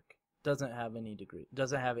I work doesn't have any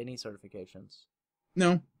certifications.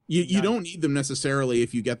 No, you don't need them necessarily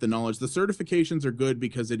if you get the knowledge. The certifications are good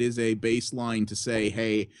because it is a baseline to say,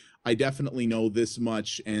 hey, I definitely know this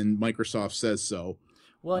much, and Microsoft says so.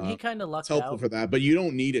 Well, and he kind of lucked out. It's helpful out for that, but you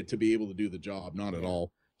don't need it to be able to do the job, not at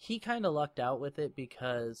all. He kind of lucked out with it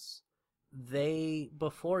because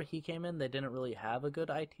before he came in, they didn't really have a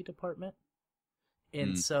good IT department.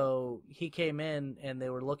 And so he came in and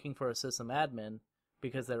they were looking for a system admin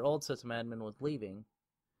because their old system admin was leaving.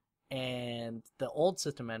 And the old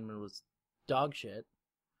system admin was dog shit.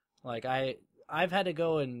 Like I've had to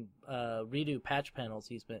go and redo patch panels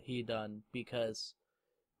he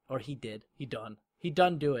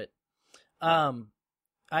done do it. I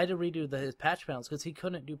had to redo his patch panels because he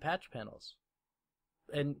couldn't do patch panels,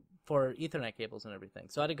 and for Ethernet cables and everything.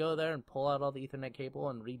 So I had to go there and pull out all the Ethernet cable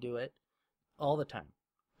and redo it all the time.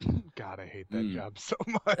 God, I hate that job so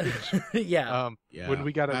much. Yeah. When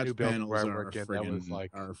we got a patch new building where I panels work in, that was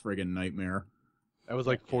like our friggin' nightmare. That was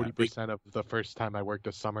like 40% of the first time I worked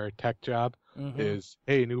a summer tech job. Mm-hmm. Is,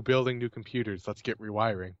 hey, new building, new computers, let's get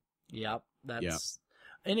rewiring. Yep.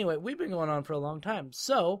 Anyway, we've been going on for a long time.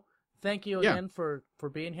 So, thank you again for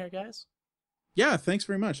being here, guys. Yeah, thanks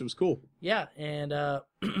very much. It was cool. Yeah, and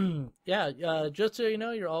just so you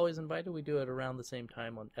know, you're always invited. We do it around the same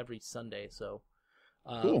time on every Sunday. So,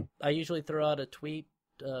 cool. I usually throw out a tweet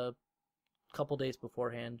a couple days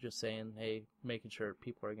beforehand just saying, hey, making sure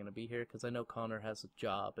people are going to be here because I know Connor has a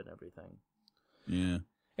job and everything. Yeah.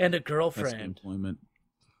 And a girlfriend. Employment.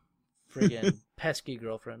 Friggin' pesky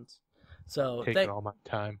girlfriends. So taking all my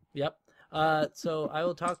time. Yep. So I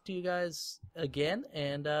will talk to you guys again,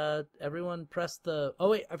 and everyone press the.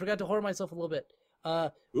 Oh wait, I forgot to whore myself a little bit.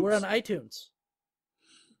 We're on iTunes.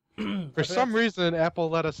 For some reason, Apple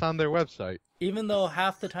let us on their website. Even though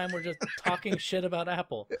half the time we're just talking shit about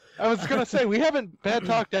Apple. I was gonna say we haven't bad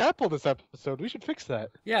talked Apple this episode. We should fix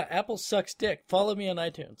that. Yeah, Apple sucks dick. Follow me on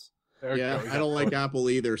iTunes. Yeah, I don't like Apple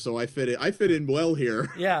either, so I fit in well here.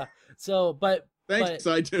 Yeah. So, Thanks,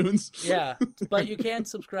 iTunes. Yeah, but you can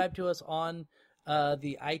subscribe to us on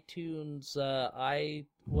the iTunes.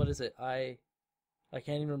 What is it? I can't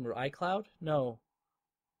even remember. iCloud? No,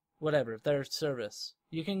 whatever their service.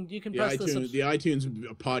 You can press the iTunes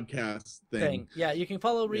podcast thing. Yeah, you can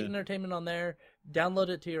follow Read Entertainment on there. Download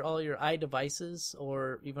it to all your iDevices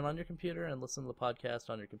or even on your computer and listen to the podcast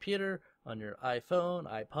on your computer, on your iPhone,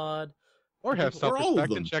 iPod. Or have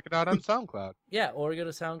self-respect and check it out on SoundCloud. Yeah, or go to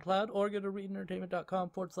SoundCloud or go to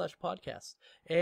readentertainment.com/podcast.